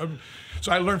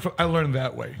 so I learned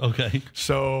that way. Okay.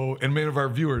 So, and many of our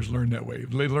viewers learn that way.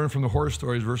 They learn from the horror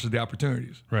stories versus the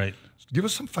opportunities. Right. Give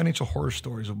us some financial horror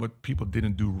stories of what people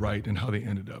didn't do right and how they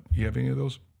ended up. You have any of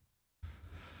those?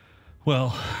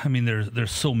 Well, I mean,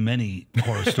 there's so many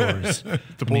horror stories.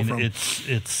 To pull from.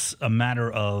 It's a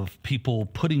matter of people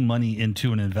putting money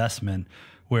into an investment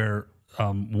where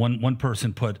one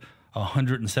person put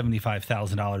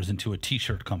 $175,000 into a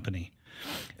T-shirt company,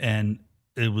 and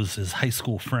it was his high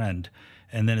school friend.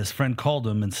 And then his friend called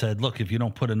him and said, "Look, if you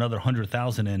don't put another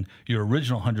 100,000 in, your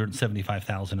original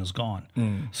 175,000 is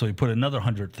gone." So he put another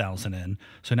 100,000 in.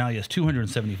 So now he has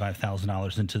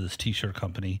 $275,000 into this T-shirt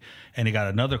company, and he got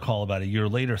another call about a year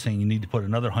later saying you need to put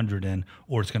another 100 in,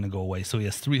 or it's going to go away. So he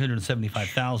has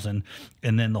 375,000,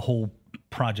 and then the whole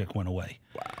project went away.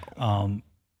 Wow.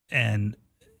 And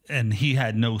he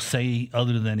had no say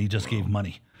other than he just gave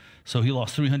money. So he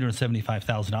lost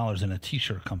 $375,000 in a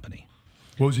T-shirt company.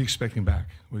 What was he expecting back?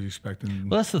 What was he expecting?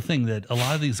 Well, that's the thing, that a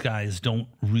lot of these guys don't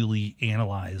really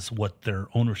analyze what their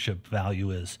ownership value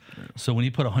is. Yeah. So when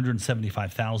he put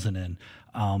 175,000 in,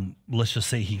 let's just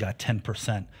say he got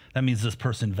 10%. That means this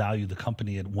person valued the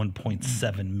company at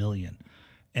 1.7 million,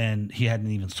 and he hadn't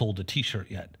even sold a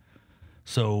T-shirt yet.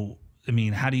 So, I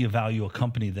mean, how do you value a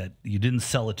company that you didn't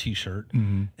sell a T-shirt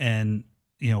and,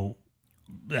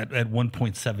 at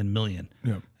 1.7 million?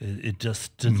 It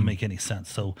just doesn't make any sense.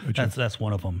 So that's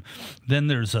one of them. Then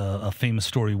there's a famous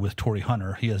story with Torrey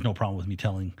Hunter. He has no problem with me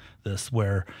telling this,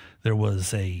 where there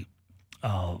was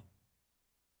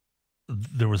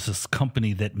this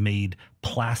company that made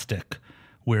plastic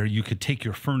where you could take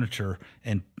your furniture,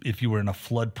 and if you were in a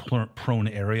flood prone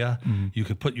area, you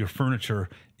could put your furniture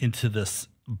into this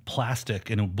plastic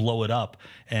and it would blow it up,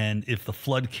 and if the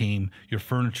flood came, your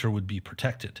furniture would be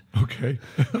protected. Okay.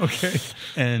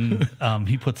 And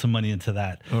he put some money into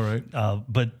that. All right.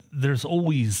 But there's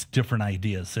always different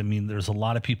ideas. I mean, there's a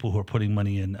lot of people who are putting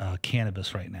money in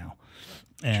cannabis right now,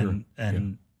 and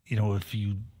if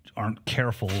you aren't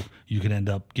careful, you can end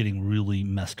up getting really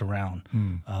messed around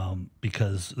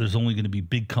because there's only going to be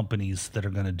big companies that are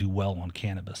going to do well on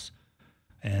cannabis.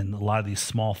 And a lot of these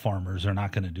small farmers are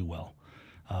not going to do well.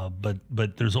 But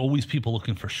there's always people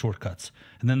looking for shortcuts.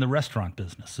 And then the restaurant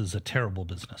business is a terrible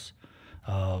business.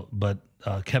 But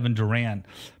Kevin Durant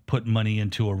put money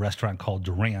into a restaurant called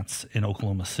Durant's in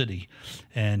Oklahoma City,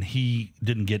 and he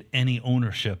didn't get any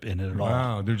ownership in it at all.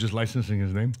 Wow, they're just licensing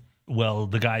his name? Well,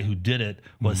 the guy who did it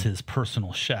was his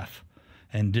personal chef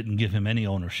and didn't give him any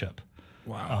ownership.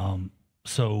 Wow.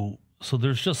 So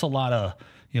there's just a lot of,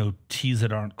 T's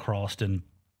that aren't crossed and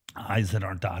I's that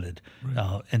aren't dotted.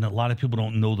 Right. And a lot of people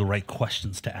don't know the right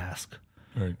questions to ask.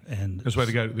 Right. And that's why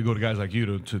they go to guys like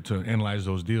you to analyze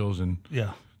those deals and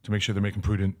to make sure they're making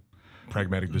prudent,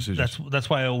 pragmatic decisions. That's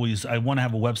why I want to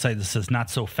have a website that says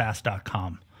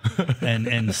notsofast.com.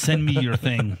 and send me your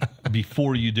thing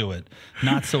before you do it.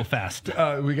 Not so fast.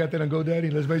 We got that on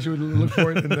GoDaddy. Let's make sure we look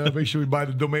for it and make sure we buy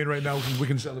the domain right now. We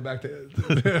can sell it back to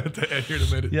Ed here in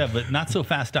a minute. Yeah, but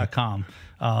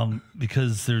notsofast.com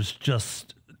because there's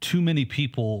just too many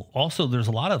people. Also, there's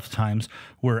a lot of times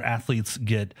where athletes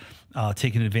get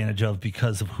taken advantage of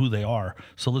because of who they are.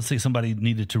 So let's say somebody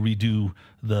needed to redo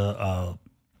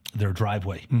their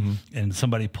driveway, and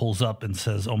somebody pulls up and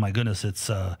says, "Oh my goodness, it's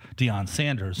Deion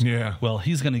Sanders." Yeah. Well,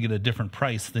 he's going to get a different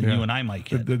price than you and I might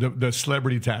get. The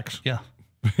celebrity tax. Yeah.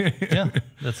 Yeah,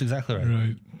 that's exactly right.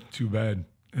 Right. Too bad.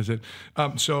 Is it?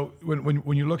 So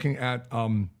when you're looking at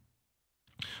when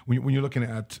you're looking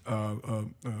at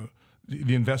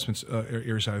the investments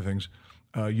area side of things,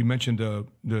 you mentioned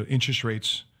the interest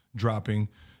rates dropping.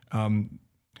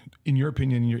 In your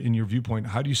opinion, in your viewpoint,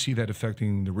 how do you see that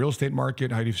affecting the real estate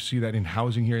market? How do you see that in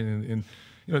housing here in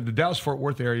the Dallas-Fort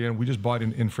Worth area? And we just bought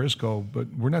in Frisco, but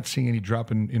we're not seeing any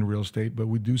drop in real estate, but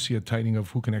we do see a tightening of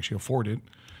who can actually afford it.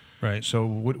 Right. So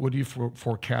what do you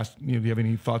forecast? Do you have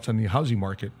any thoughts on the housing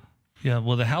market? Yeah,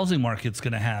 well, the housing market's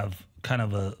going to have kind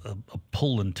of a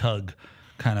pull and tug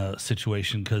kind of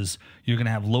situation because you're going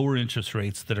to have lower interest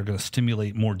rates that are going to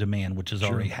stimulate more demand, which is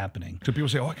already happening. So people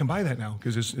say, "Oh, I can buy that now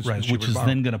because it's right," which is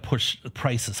then going to push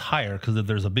prices higher because if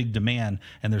there's a big demand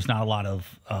and there's not a lot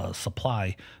of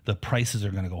supply, the prices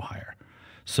are going to go higher.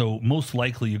 So most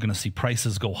likely you're going to see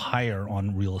prices go higher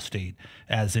on real estate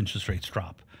as interest rates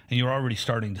drop. And you're already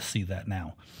starting to see that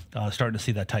now, starting to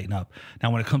see that tighten up.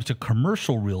 Now, when it comes to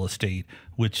commercial real estate,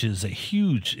 which is a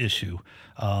huge issue,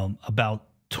 about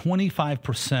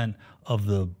 25% of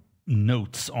the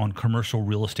notes on commercial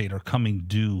real estate are coming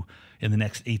due in the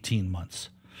next 18 months.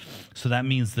 So that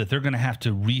means that they're going to have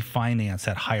to refinance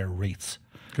at higher rates.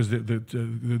 Because they're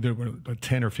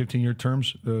 10 or 15-year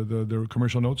terms, the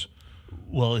commercial notes?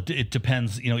 Well, it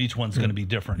depends. Each one's going to be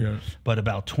different. Yeah. But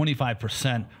about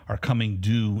 25% are coming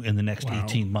due in the next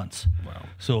 18 months. Wow.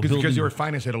 So because they were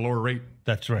financed at a lower rate.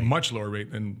 That's right. Much lower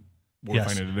rate than we're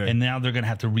finding today. And now they're going to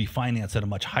have to refinance at a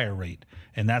much higher rate.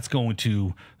 And that's going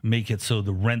to make it so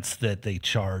the rents that they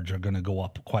charge are going to go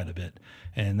up quite a bit.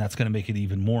 And that's going to make it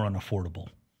even more unaffordable.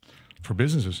 For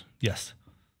businesses? Yes.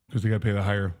 Because they got to pay the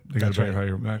higher. They got to pay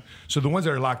higher. So the ones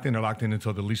that are locked in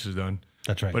until the lease is done.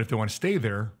 That's right. But if they want to stay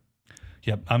there.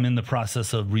 Yep. I'm in the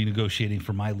process of renegotiating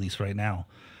for my lease right now.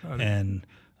 And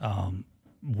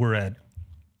we're at,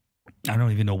 I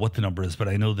don't even know what the number is, but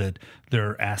I know that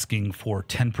they're asking for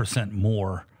 10%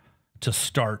 more to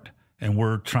start, and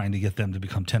we're trying to get them to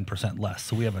become 10% less.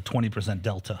 So we have a 20%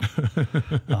 delta.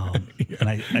 And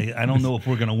I don't know if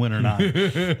we're going to win or not.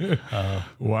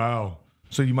 Wow.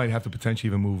 So you might have to potentially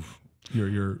even move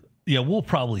your Yeah, we'll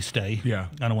probably stay. Yeah.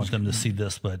 I don't want them to see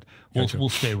this, but we'll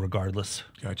stay regardless.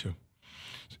 Gotcha.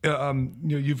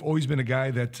 You've always been a guy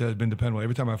that's been dependable.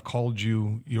 Every time I've called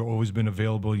you, you've always been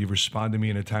available. You've responded to me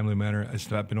in a timely manner.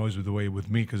 It's not been always the way with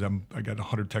me because I got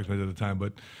 100 text messages at a time.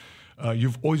 But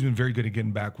you've always been very good at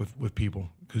getting back with people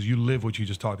because you live what you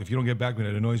just talked. If you don't get back, that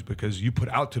annoys because you put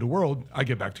out to the world, I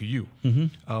get back to you.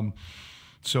 Mm-hmm.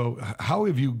 So how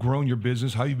have you grown your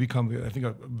business? How you become? I think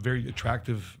a very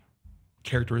attractive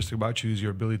characteristic about you is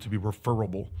your ability to be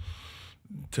referable.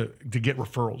 To get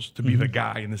referrals, to be the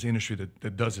guy in this industry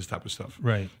that does this type of stuff.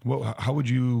 Right. Well, how would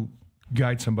you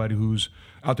guide somebody who's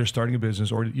out there starting a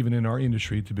business or even in our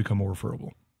industry to become more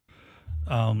referable?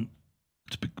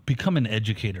 Become an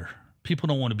educator. People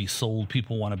don't want to be sold.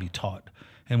 People want to be taught.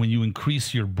 And when you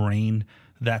increase your brain,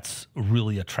 that's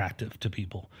really attractive to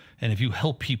people. And if you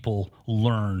help people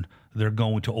learn, they're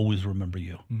going to always remember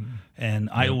you. And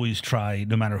I always try,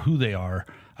 no matter who they are,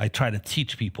 I try to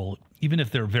teach people, even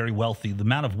if they're very wealthy, the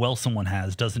amount of wealth someone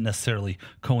has doesn't necessarily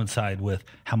coincide with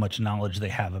how much knowledge they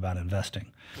have about investing.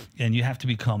 And you have to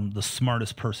become the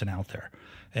smartest person out there.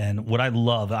 And what I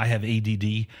love, I have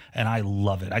ADD and I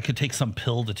love it. I could take some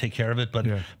pill to take care of it, but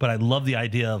I love the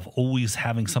idea of always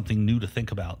having something new to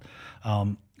think about.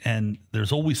 And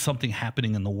there's always something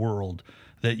happening in the world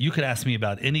that you could ask me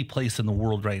about any place in the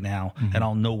world right now, and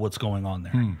I'll know what's going on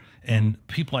there. And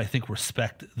people, I think,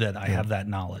 respect that I have that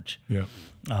knowledge.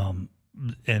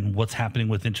 And what's happening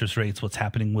with interest rates, what's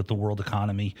happening with the world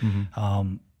economy,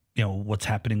 you know, what's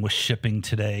happening with shipping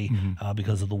today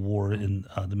because of the war in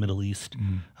the Middle East.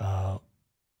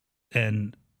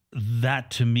 And that,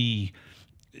 to me,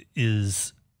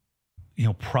 is, you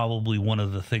know, probably one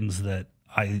of the things that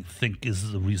I think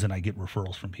is the reason I get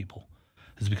referrals from people,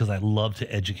 is because I love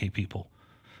to educate people.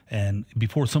 And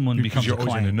before someone becomes a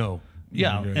client, to know.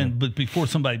 But before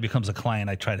somebody becomes a client,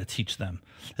 I try to teach them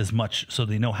as much so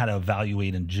they know how to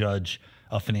evaluate and judge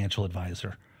a financial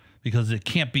advisor. Because it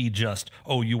can't be just,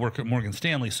 oh, you work at Morgan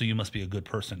Stanley, so you must be a good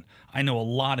person. I know a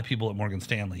lot of people at Morgan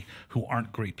Stanley who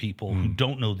aren't great people, who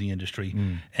don't know the industry.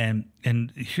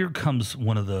 And here comes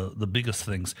one of the biggest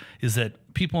things, is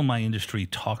that people in my industry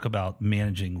talk about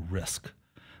managing risk.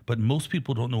 But most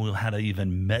people don't know how to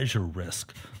even measure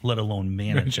risk, let alone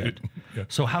manage it.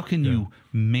 So how can you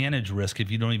manage risk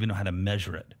if you don't even know how to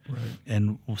measure it?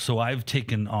 And so I've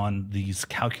taken on these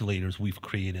calculators we've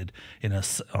created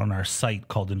on our site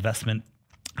called Investment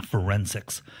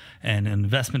Forensics. And in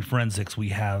Investment Forensics, we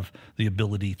have the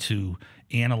ability to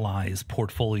analyze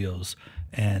portfolios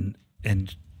and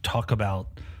talk about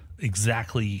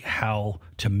exactly how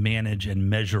to manage and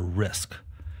measure risk.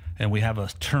 And we have a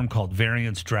term called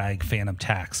variance drag phantom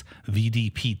tax,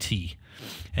 VDPT.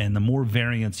 And the more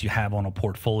variance you have on a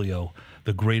portfolio,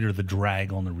 the greater the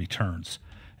drag on the returns.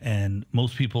 And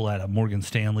most people at a Morgan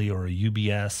Stanley or a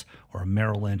UBS or a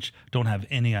Merrill Lynch don't have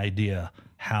any idea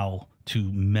how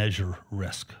to measure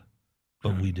risk,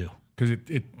 but we do. Because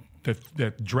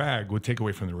that drag would take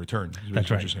away from the return. That's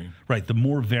right. What you're saying. Right. The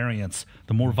more variance,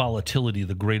 the more volatility,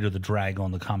 the greater the drag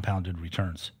on the compounded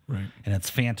returns. Right. And it's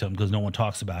phantom because no one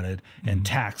talks about it. And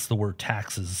tax, the word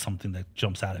tax is something that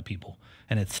jumps out at people.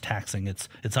 And it's taxing. It's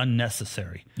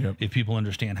unnecessary if people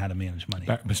understand how to manage money.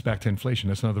 It's back to inflation.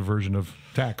 That's another version of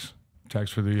tax. Tax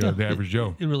for the average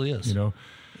Joe. It really is. You know,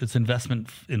 it's investment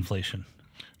inflation.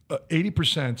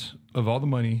 80% of all the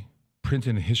money printed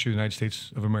in the history of the United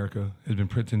States of America has been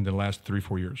printed in the last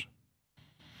 3-4 years.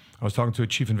 I was talking to a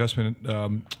chief investment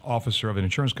officer of an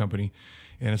insurance company,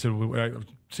 and I said,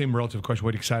 same relative question,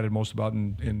 what are you excited most about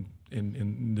in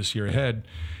this year ahead?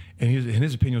 And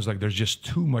his opinion was like, there's just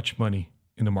too much money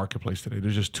in the marketplace today.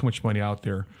 There's just too much money out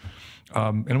there.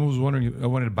 And I was wondering, I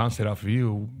wanted to bounce that off of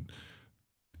you.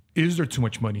 Is there too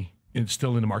much money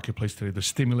still in the marketplace today? The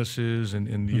stimuluses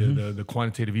and the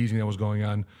quantitative easing that was going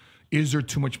on. Is there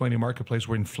too much money in the marketplace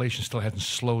where inflation still hasn't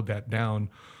slowed that down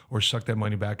or sucked that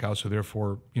money back out, so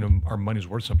therefore, you know, our money's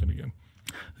worth something again?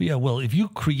 Yeah, well, if you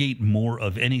create more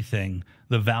of anything,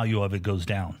 the value of it goes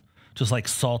down. Just like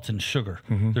salt and sugar.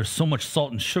 There's so much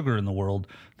salt and sugar in the world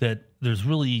that there's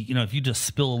really, you know, if you just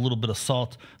spill a little bit of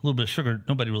salt, a little bit of sugar,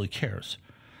 nobody really cares.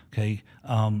 Okay?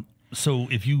 So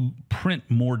if you print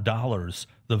more dollars,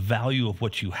 the value of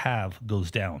what you have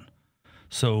goes down.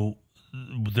 So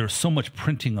there's so much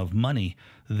printing of money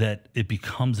that it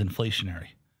becomes inflationary,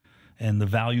 and the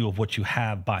value of what you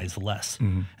have buys less.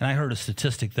 And I heard a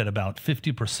statistic that about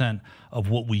 50% of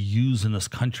what we use in this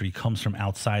country comes from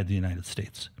outside the United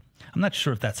States. I'm not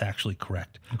sure if that's actually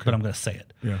correct, but I'm going to say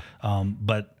it.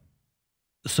 But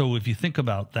so if you think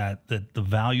about that the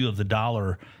value of the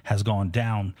dollar has gone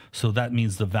down, so that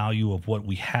means the value of what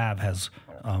we have has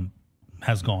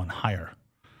gone higher.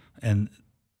 And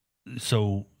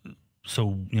so,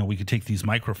 you know, we could take these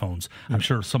microphones. I'm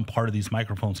sure some part of these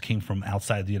microphones came from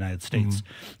outside the United States,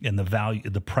 and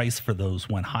the price for those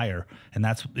went higher, and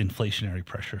that's inflationary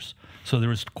pressures. So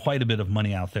there is quite a bit of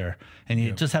money out there, and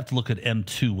you just have to look at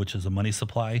M2, which is a money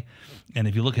supply. And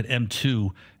if you look at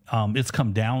M2, it's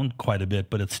come down quite a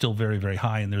bit, but it's still very, very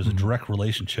high, and there's a direct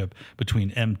relationship between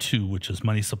M2, which is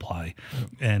money supply,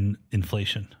 and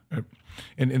inflation.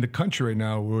 And in the country right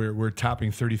now, we're topping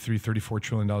 $34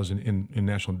 trillion in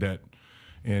national debt.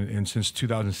 And since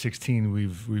 2016,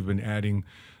 we've been adding,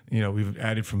 you know,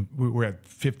 we're at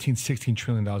 $15-16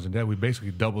 trillion in debt. We basically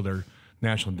doubled our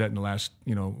national debt in the last,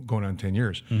 you know, going on 10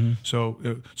 years. So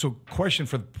question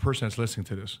for the person that's listening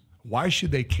to this: why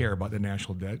should they care about the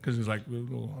national debt? Because it's like,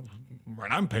 well,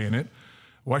 I'm paying it.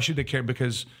 Why should they care?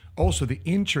 Because also the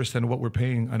interest on what we're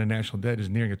paying on a national debt is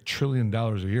nearing $1 trillion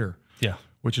a year. Yeah.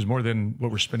 Which is more than what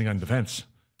we're spending on defense.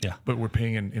 Yeah. But we're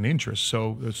paying in interest.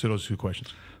 So that's those two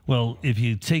questions. Well, if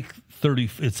you take 30,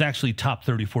 it's actually top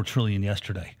 34 trillion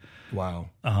yesterday. Wow.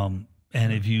 And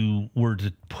if you were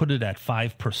to put it at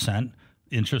 5%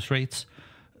 interest rates,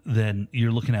 then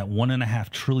you're looking at $1.5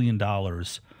 trillion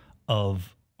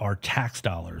of our tax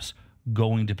dollars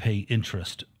going to pay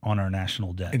interest on our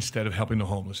national debt. Instead of helping the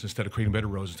homeless, instead of creating better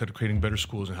roads, instead of creating better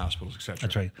schools and hospitals, et cetera.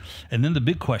 That's right. And then the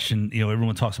big question,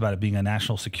 everyone talks about it being a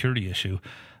national security issue,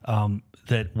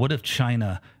 that what if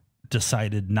China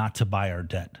decided not to buy our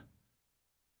debt?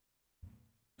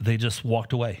 They just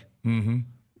walked away. Mm-hmm.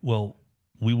 Well,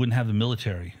 we wouldn't have the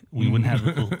military. We wouldn't have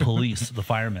the police, the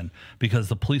firemen, because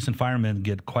the police and firemen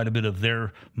get quite a bit of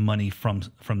their money from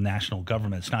national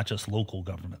governments, not just local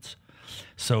governments.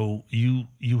 So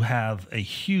you have a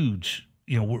huge,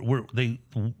 the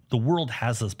world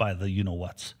has us by the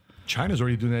you-know-whats. China's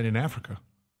already doing that in Africa,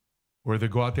 where they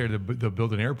go out there, they'll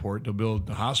build an airport, they'll build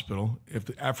a hospital. If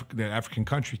the African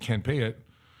country can't pay it,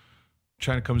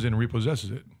 China comes in and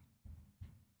repossesses it.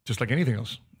 Just like anything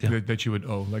else that you would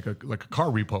owe, like a car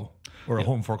repo or a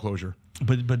home foreclosure.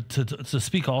 But to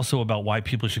speak also about why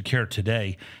people should care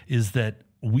today is that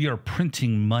we are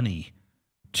printing money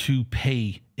to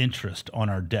pay interest on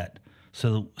our debt.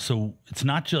 So it's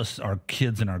not just our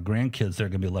kids and our grandkids that are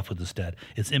going to be left with this debt.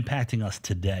 It's impacting us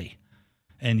today.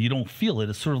 And you don't feel it.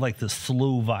 It's sort of like this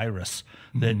slow virus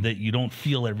that you don't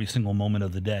feel every single moment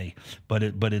of the day, but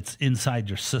it's inside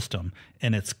your system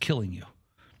and it's killing you.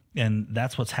 And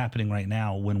that's what's happening right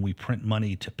now when we print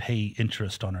money to pay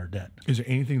interest on our debt. Is there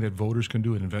anything that voters can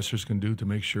do and investors can do to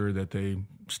make sure that they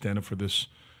stand up for this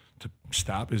to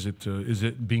stop? Is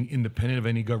it being independent of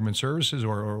any government services,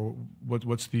 or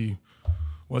what's the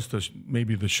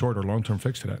maybe the short or long term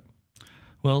fix to that?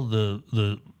 Well,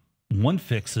 the one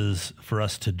fix is for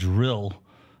us to drill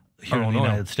here in the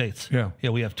United States. Yeah,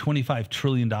 we have $25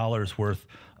 trillion worth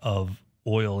of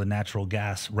oil and natural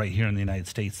gas right here in the United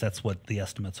States. That's what the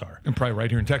estimates are. And probably right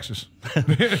here in Texas.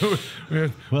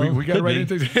 Well, we got it right in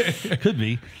Texas. Could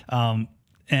be.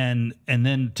 And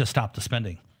then to stop the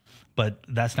spending. But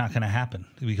that's not going to happen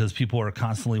because people are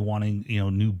constantly wanting,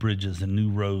 new bridges and new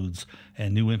roads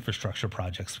and new infrastructure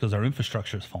projects because our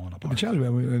infrastructure is falling apart. The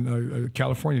challenge,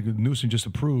 California, Newsom just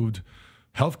approved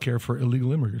health care for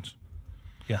illegal immigrants.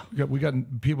 Yeah. We got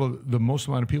people, the most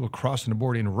amount of people crossing the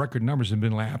border in record numbers have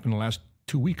been happening in the last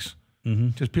 2 weeks.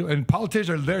 Mm-hmm. Just people, and politicians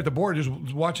are there at the border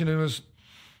just watching them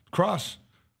cross.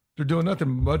 They're doing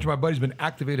nothing. A bunch of my buddies been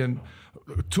activated. And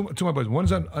two of my buddies,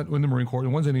 one's in the Marine Corps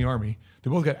and one's in the Army. They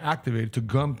both got activated to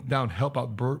come down, help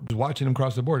out watching them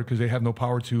cross the border because they have no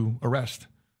power to arrest.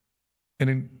 And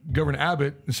then Governor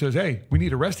Abbott says, hey, we need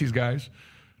to arrest these guys.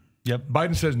 Yep.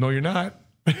 Biden says, no, you're not.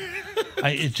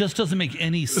 It just doesn't make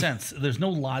any sense. There's no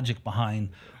logic behind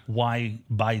why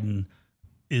Biden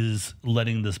is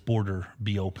letting this border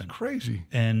be open. It's crazy.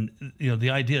 And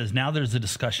the idea is now there's a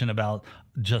discussion about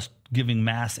just giving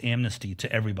mass amnesty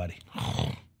to everybody.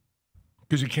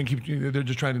 Because you can't keep. They're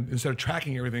just trying to, instead of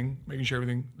tracking everything, making sure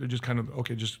everything, they're just kind of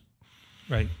just.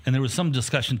 Right. And there was some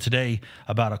discussion today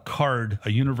about a card,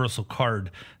 a universal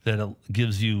card that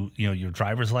gives you, your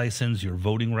driver's license, your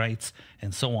voting rights,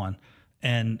 and so on.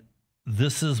 And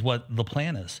this is what the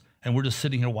plan is. And we're just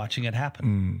sitting here watching it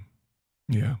happen.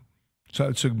 Yeah.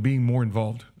 So being more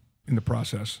involved in the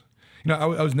process.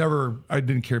 I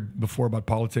didn't care before about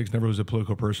politics, never was a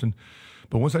political person.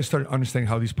 But once I started understanding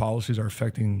how these policies are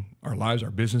affecting our lives, our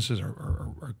businesses,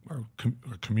 our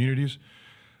communities,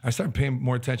 I started paying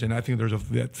more attention. I think there's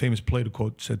that famous Plato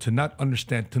quote said, to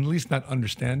at least not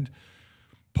understand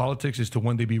politics is to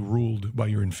one day be ruled by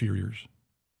your inferiors.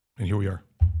 And here we are.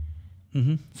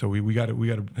 Mm-hmm. So we got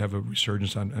to have a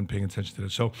resurgence on paying attention to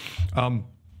this. So,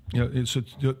 so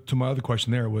to my other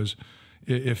question there was,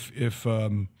 if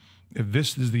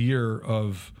this is the year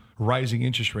of rising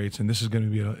interest rates and this is going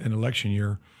to be an election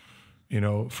year,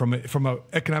 from an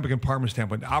economic empowerment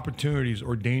standpoint, the opportunities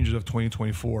or dangers of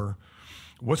 2024.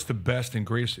 What's the best and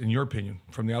greatest, in your opinion,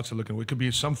 from the outside looking? It could be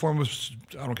some form of,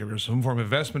 I don't care, some form of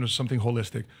investment or something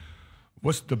holistic.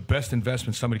 What's the best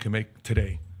investment somebody can make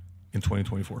today in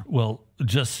 2024? Well,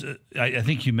 I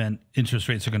think you meant interest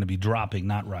rates are going to be dropping,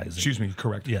 not rising. Excuse me,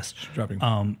 correct. Yes.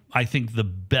 Dropping. I think the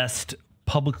best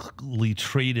publicly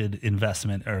traded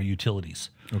investment are utilities.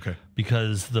 Okay.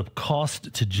 Because the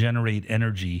cost to generate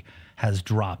energy has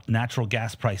dropped. Natural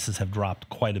gas prices have dropped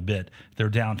quite a bit. They're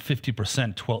down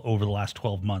 50% over the last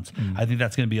 12 months. I think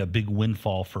that's going to be a big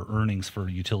windfall for earnings for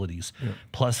utilities. Yeah.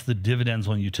 Plus, the dividends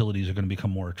on utilities are going to become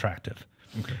more attractive.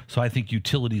 Okay. So I think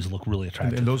utilities look really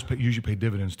attractive. And those usually pay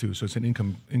dividends too. So it's an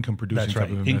income producing That's right.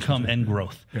 type of Income investment. and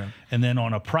growth. Yeah. And then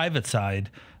on a private side,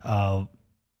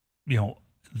 you know,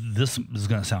 this is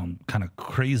going to sound kind of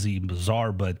crazy,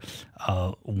 bizarre, but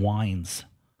wines.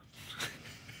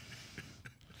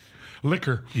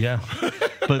 Liquor. Yeah.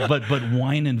 but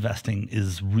wine investing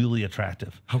is really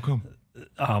attractive. How come?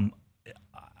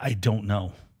 I don't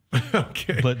know.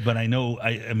 Okay. But I know,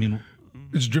 I mean,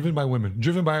 it's driven by women,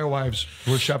 driven by our wives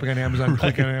who are shopping on Amazon,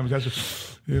 clicking on Amazon.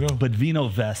 That's what, you know. But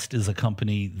VinoVest is a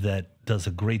company that does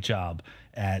a great job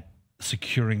at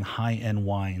securing high-end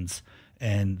wines,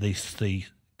 and they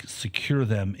secure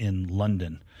them in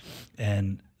London,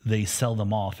 and they sell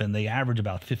them off, and they average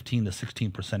about 15 to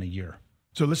 16% a year.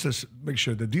 So let's just make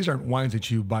sure that these aren't wines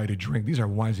that you buy to drink. These are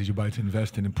wines that you buy to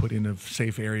invest in and put in a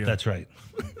safe area. That's right.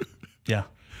 Yeah.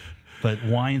 But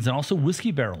wines and also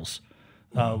whiskey barrels.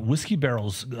 Whiskey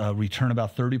barrels return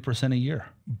about 30% a year.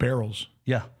 Barrels.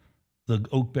 Yeah. The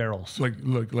oak barrels. Like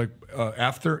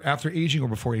after aging or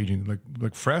before aging?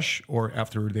 Like fresh or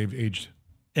after they've aged?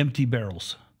 Empty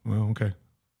barrels. Well, okay.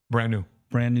 Brand new.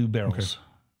 Brand new barrels.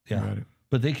 Okay. Yeah. Got it.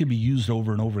 But they could be used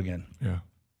over and over again. Yeah.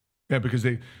 Yeah, because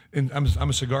I'm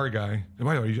a cigar guy.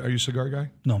 Are you a cigar guy?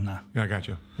 No, I'm not. Yeah, I got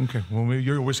you. Okay. Well, maybe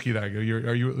you're a whiskey guy.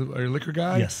 Are you a liquor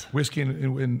guy? Yes. Whiskey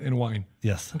and wine.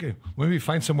 Yes. Okay. Well, maybe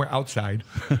find somewhere outside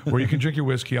where you can drink your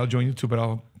whiskey. I'll join you too, but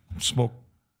I'll smoke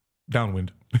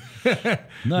downwind.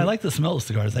 No, I like the smell of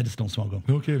cigars. I just don't smoke them.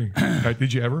 No kidding.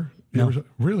 Did you ever? No.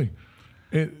 Really?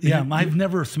 I've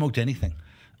never smoked anything.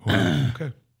 Oh,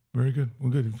 okay. Very good.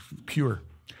 Well, good. Pure.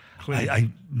 My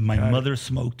mother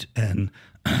smoked, and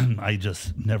I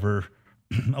just never,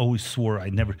 always swore I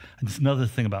never. It's another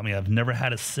thing about me. I've never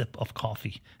had a sip of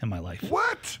coffee in my life.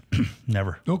 What?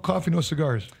 Never. No coffee, no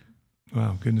cigars.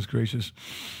 Wow, goodness gracious.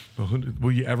 Well,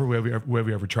 will you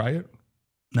ever try it?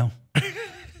 No.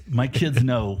 My kids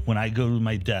know when I go to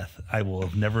my death, I will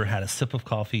have never had a sip of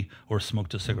coffee or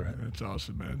smoked a cigarette. That's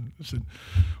awesome, man. Listen,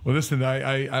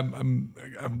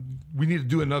 we need to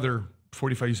do another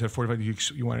 45. You said 45.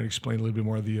 You wanted to explain a little bit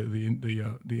more of the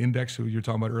index that you were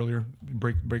talking about earlier.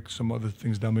 Break some other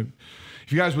things down.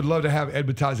 If you guys would love to have Ed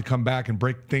Butowsky come back and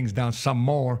break things down some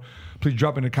more, please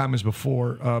drop in the comments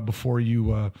before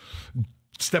you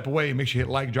step away. Make sure you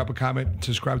hit like, drop a comment,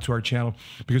 subscribe to our channel,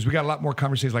 because we got a lot more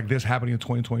conversations like this happening in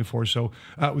 2024. So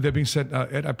with that being said,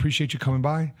 Ed, I appreciate you coming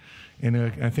by, and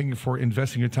I thank you for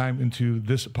investing your time into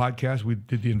this podcast. We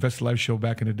did the Invest Live show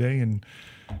back in the day, and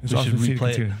it's awesome to see it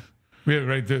continue. Yeah,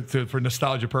 right. For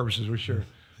nostalgia purposes, for sure.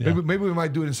 Yeah. Maybe we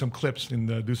might do it in some clips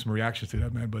and do some reactions to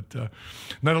that, man. But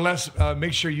nonetheless,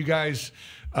 make sure you guys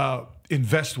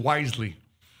invest wisely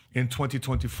in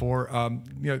 2024.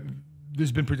 This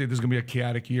has been predicted. This is going to be a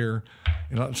chaotic year,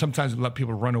 and sometimes let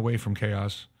people run away from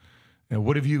chaos. And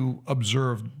what have you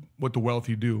observed? What the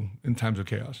wealthy do in times of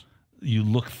chaos? You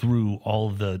look through all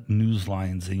of the news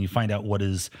lines and you find out what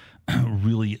is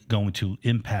really going to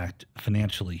impact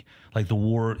financially. Like the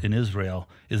war in Israel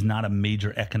is not a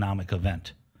major economic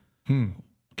event.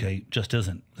 Okay, just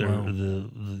isn't. Wow. The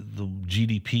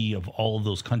GDP of all of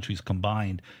those countries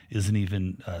combined isn't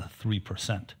even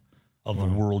 3% of the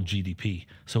world GDP.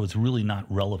 So it's really not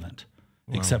relevant,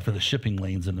 except for the shipping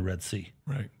lanes in the Red Sea.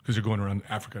 Right, because they're going around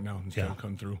Africa now instead of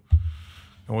coming through.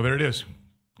 Well, there it is.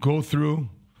 Go through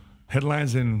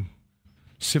headlines and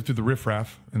sift through the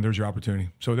riffraff, and there's your opportunity.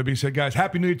 So that being said, guys,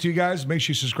 Happy New Year to you guys. Make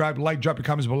sure you subscribe, like, drop your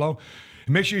comments below.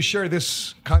 And make sure you share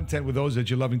this content with those that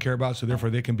you love and care about, so therefore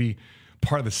they can be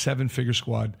part of the 7-figure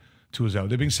squad to us out.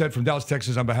 That being said, from Dallas,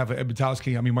 Texas, on behalf of Ed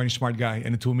Butowsky, I'm your money smart guy,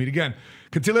 and until we meet again,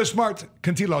 continue smart,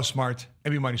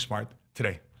 and be money smart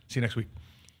today. See you next week.